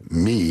be,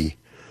 me,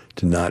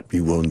 to not be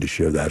willing to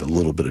share that a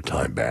little bit of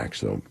time back?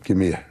 So give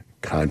me a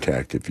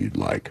contact if you'd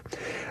like.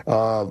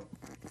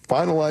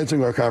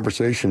 Finalizing our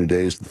conversation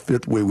today is the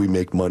 5th way we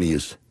make money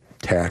is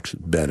tax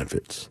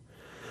benefits.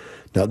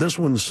 Now, this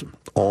one's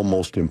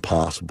almost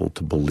impossible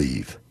to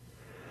believe,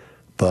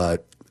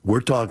 but we're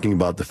talking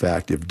about the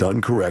fact, if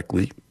done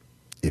correctly,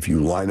 if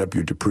you line up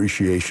your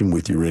depreciation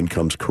with your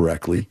incomes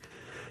correctly,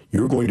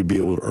 you're going to be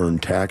able to earn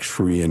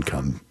tax-free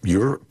income.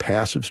 Your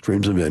passive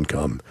streams of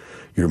income,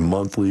 your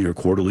monthly or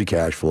quarterly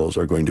cash flows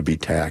are going to be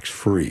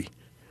tax-free.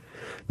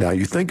 Now,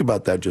 you think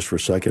about that just for a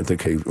second.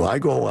 Think, hey, well, I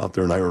go out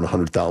there and I earn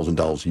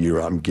 $100,000 a year.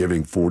 I'm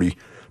giving 40%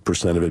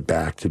 of it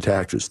back to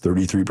taxes,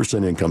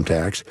 33% income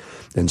tax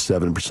and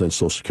 7%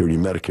 Social Security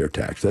and Medicare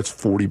tax. That's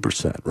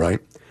 40%,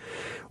 right?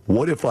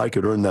 What if I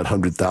could earn that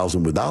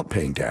 $100,000 without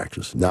paying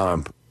taxes? Now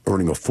I'm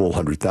earning a full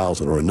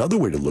 $100,000. Or another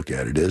way to look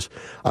at it is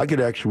I could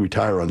actually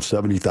retire on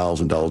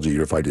 $70,000 a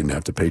year if I didn't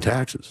have to pay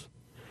taxes.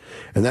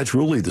 And that's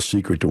really the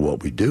secret to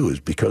what we do, is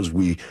because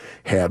we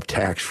have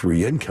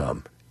tax-free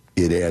income,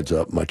 it adds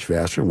up much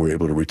faster, and we're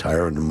able to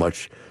retire in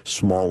much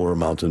smaller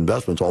amounts of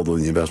investments, although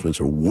the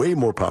investments are way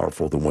more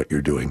powerful than what you're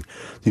doing.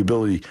 The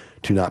ability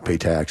to not pay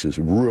taxes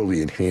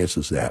really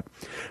enhances that.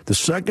 The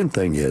second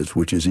thing is,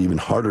 which is even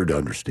harder to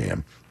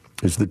understand,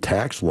 is the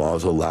tax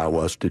laws allow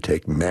us to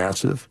take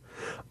massive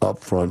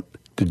upfront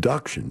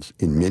deductions,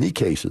 in many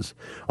cases,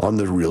 on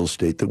the real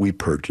estate that we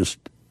purchased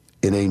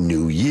in a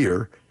new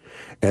year,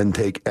 and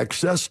take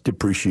excess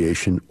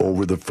depreciation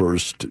over the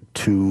first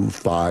 2,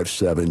 5,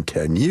 7,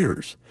 10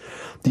 years.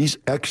 These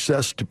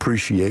excess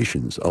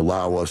depreciations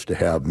allow us to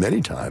have,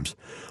 many times,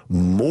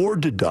 more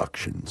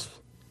deductions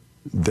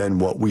than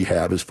what we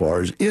have as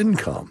far as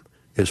income,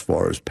 as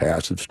far as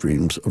passive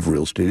streams of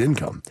real estate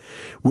income.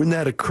 When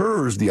that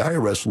occurs, the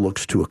IRS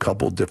looks to a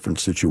couple different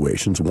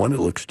situations. One, it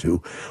looks to,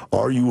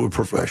 are you a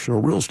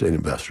professional real estate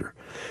investor?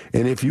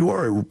 And if you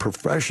are a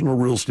professional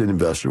real estate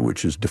investor,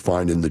 which is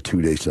defined in the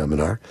 2-day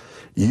seminar,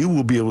 you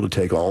will be able to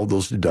take all of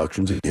those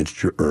deductions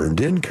against your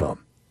earned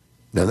income.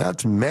 Now,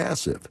 that's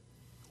massive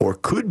or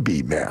could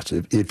be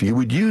massive if you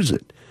would use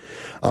it.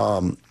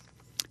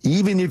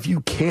 Even if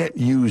you can't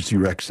use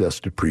your excess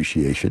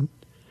depreciation,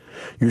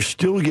 you're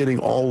still getting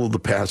all of the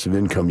passive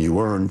income you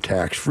earn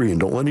tax-free. And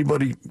don't let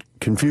anybody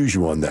confuse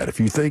you on that. If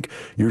you think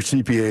your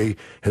CPA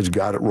has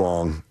got it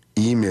wrong,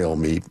 email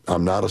me.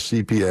 I'm not a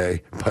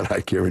CPA, but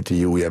I guarantee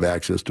you we have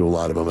access to a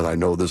lot of them, and I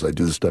know this. I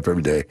do this stuff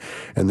every day.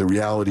 And the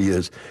reality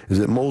is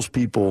that most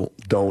people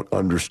don't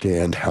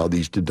understand how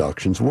these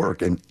deductions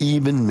work, and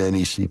even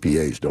many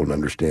CPAs don't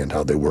understand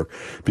how they work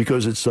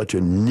because it's such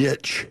a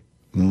niche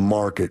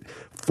market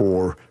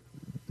for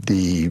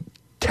the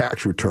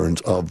tax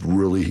returns of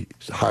really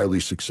highly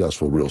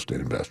successful real estate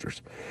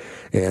investors.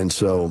 And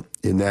so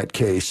in that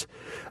case,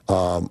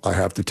 I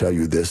have to tell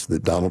you this,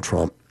 that Donald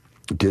Trump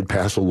did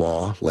pass a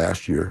law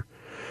last year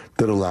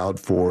that allowed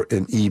for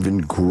an even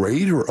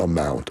greater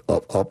amount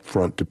of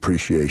upfront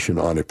depreciation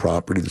on a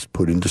property that's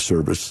put into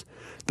service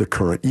the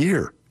current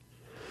year.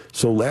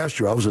 So last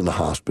year I was in the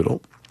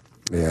hospital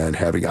and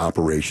having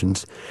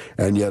operations,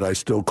 and yet I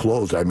still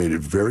closed. I made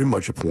it very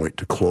much a point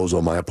to close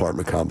on my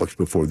apartment complex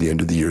before the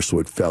end of the year, so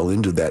it fell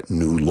into that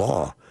new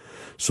law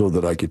so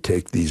that I could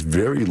take these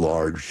very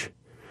large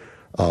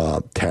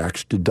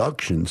tax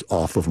deductions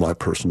off of my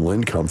personal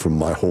income from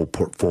my whole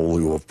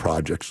portfolio of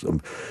projects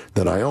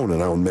that I own.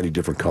 And I own many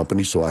different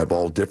companies, so I have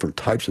all different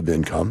types of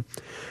income,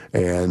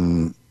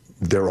 and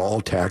they're all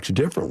taxed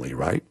differently,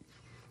 right?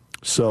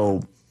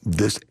 So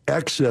this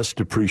excess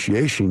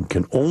depreciation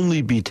can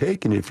only be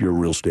taken if you're a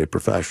real estate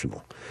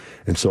professional.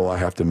 And so I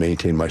have to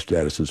maintain my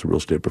status as a real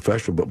estate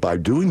professional. But by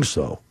doing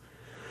so,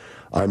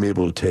 I'm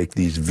able to take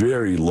these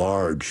very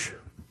large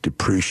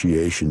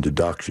depreciation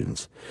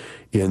deductions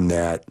in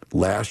that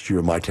last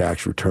year my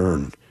tax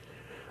return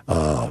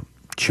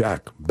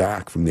check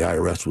back from the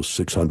IRS was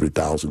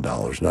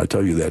 $600,000. And I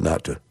tell you that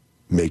not to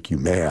make you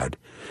mad,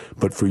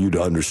 but for you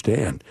to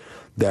understand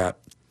that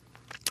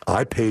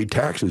I paid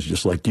taxes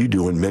just like you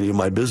do in many of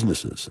my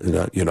businesses.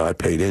 And I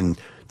paid in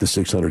the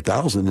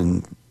 $600,000,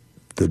 and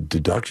the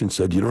deduction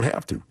said you don't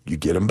have to. You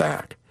get them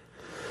back.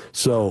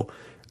 So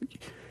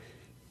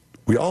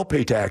we all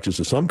pay taxes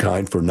of some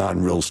kind for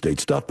non-real estate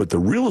stuff, but the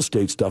real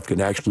estate stuff can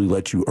actually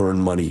let you earn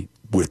money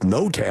with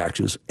no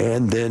taxes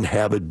and then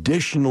have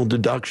additional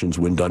deductions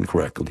when done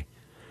correctly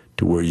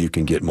to where you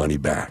can get money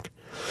back.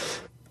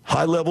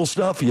 High-level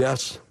stuff,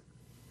 yes,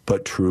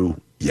 but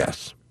true,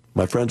 yes.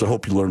 My friends, I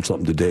hope you learned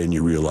something today and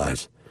you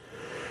realize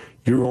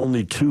you're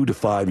only 2 to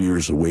 5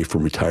 years away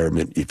from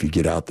retirement if you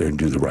get out there and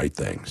do the right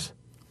things.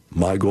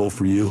 My goal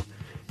for you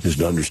is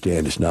to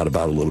understand it's not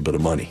about a little bit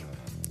of money.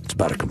 It's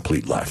about a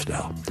complete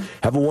lifestyle.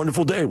 Have a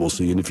wonderful day. We'll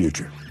see you in the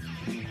future.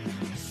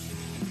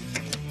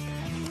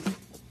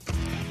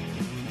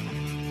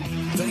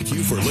 Thank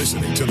you for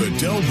listening to the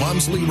Del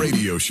Walmsley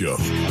Radio Show,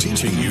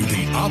 teaching you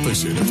the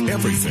opposite of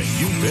everything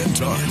you've been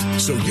taught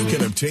so you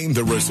can obtain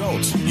the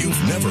results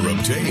you've never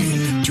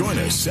obtained. Join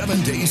us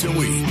 7 days a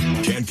week.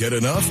 Can't get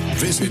enough?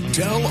 Visit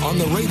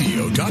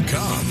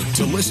DelOnTheRadio.com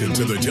to listen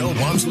to the Del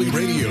Walmsley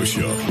Radio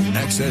Show,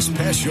 access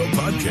past show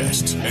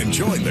podcasts, and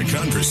join the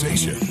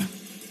conversation.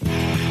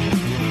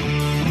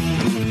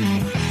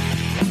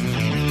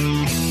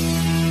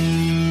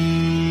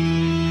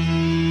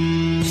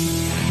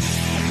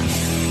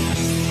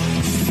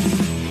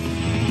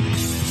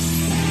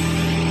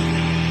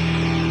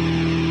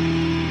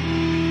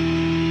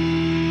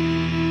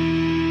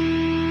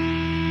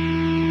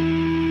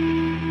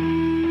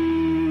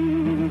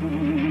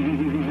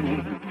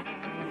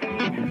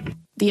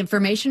 The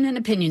information and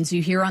opinions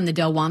you hear on the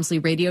Del Walmsley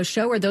Radio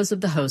Show are those of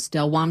the host,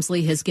 Del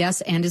Walmsley, his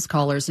guests, and his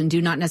callers, and do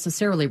not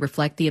necessarily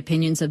reflect the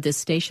opinions of this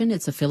station,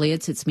 its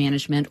affiliates, its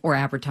management, or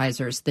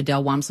advertisers. The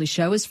Del Walmsley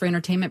Show is for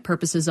entertainment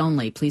purposes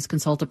only. Please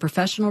consult a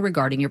professional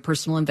regarding your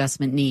personal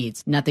investment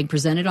needs. Nothing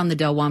presented on the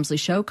Del Walmsley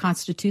Show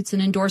constitutes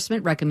an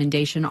endorsement,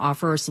 recommendation,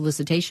 offer, or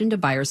solicitation to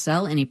buy or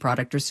sell any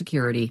product or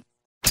security.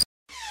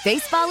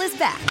 Baseball is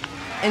back,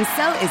 and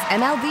so is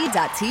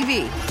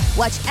MLB.tv.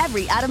 Watch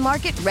every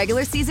out-of-market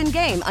regular season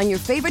game on your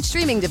favorite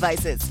streaming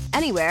devices,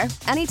 anywhere,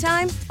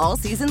 anytime, all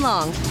season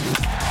long.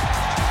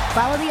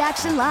 Follow the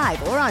action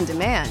live or on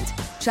demand.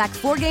 Track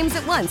 4 games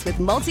at once with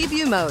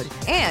multi-view mode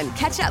and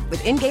catch up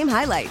with in-game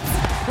highlights.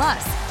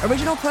 Plus,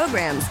 original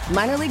programs,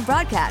 minor league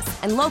broadcasts,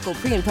 and local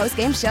pre- and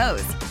post-game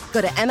shows.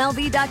 Go to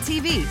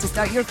MLB.tv to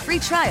start your free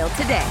trial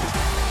today.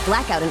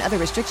 Blackout and other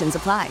restrictions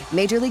apply.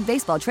 Major League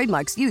Baseball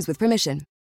trademarks used with permission.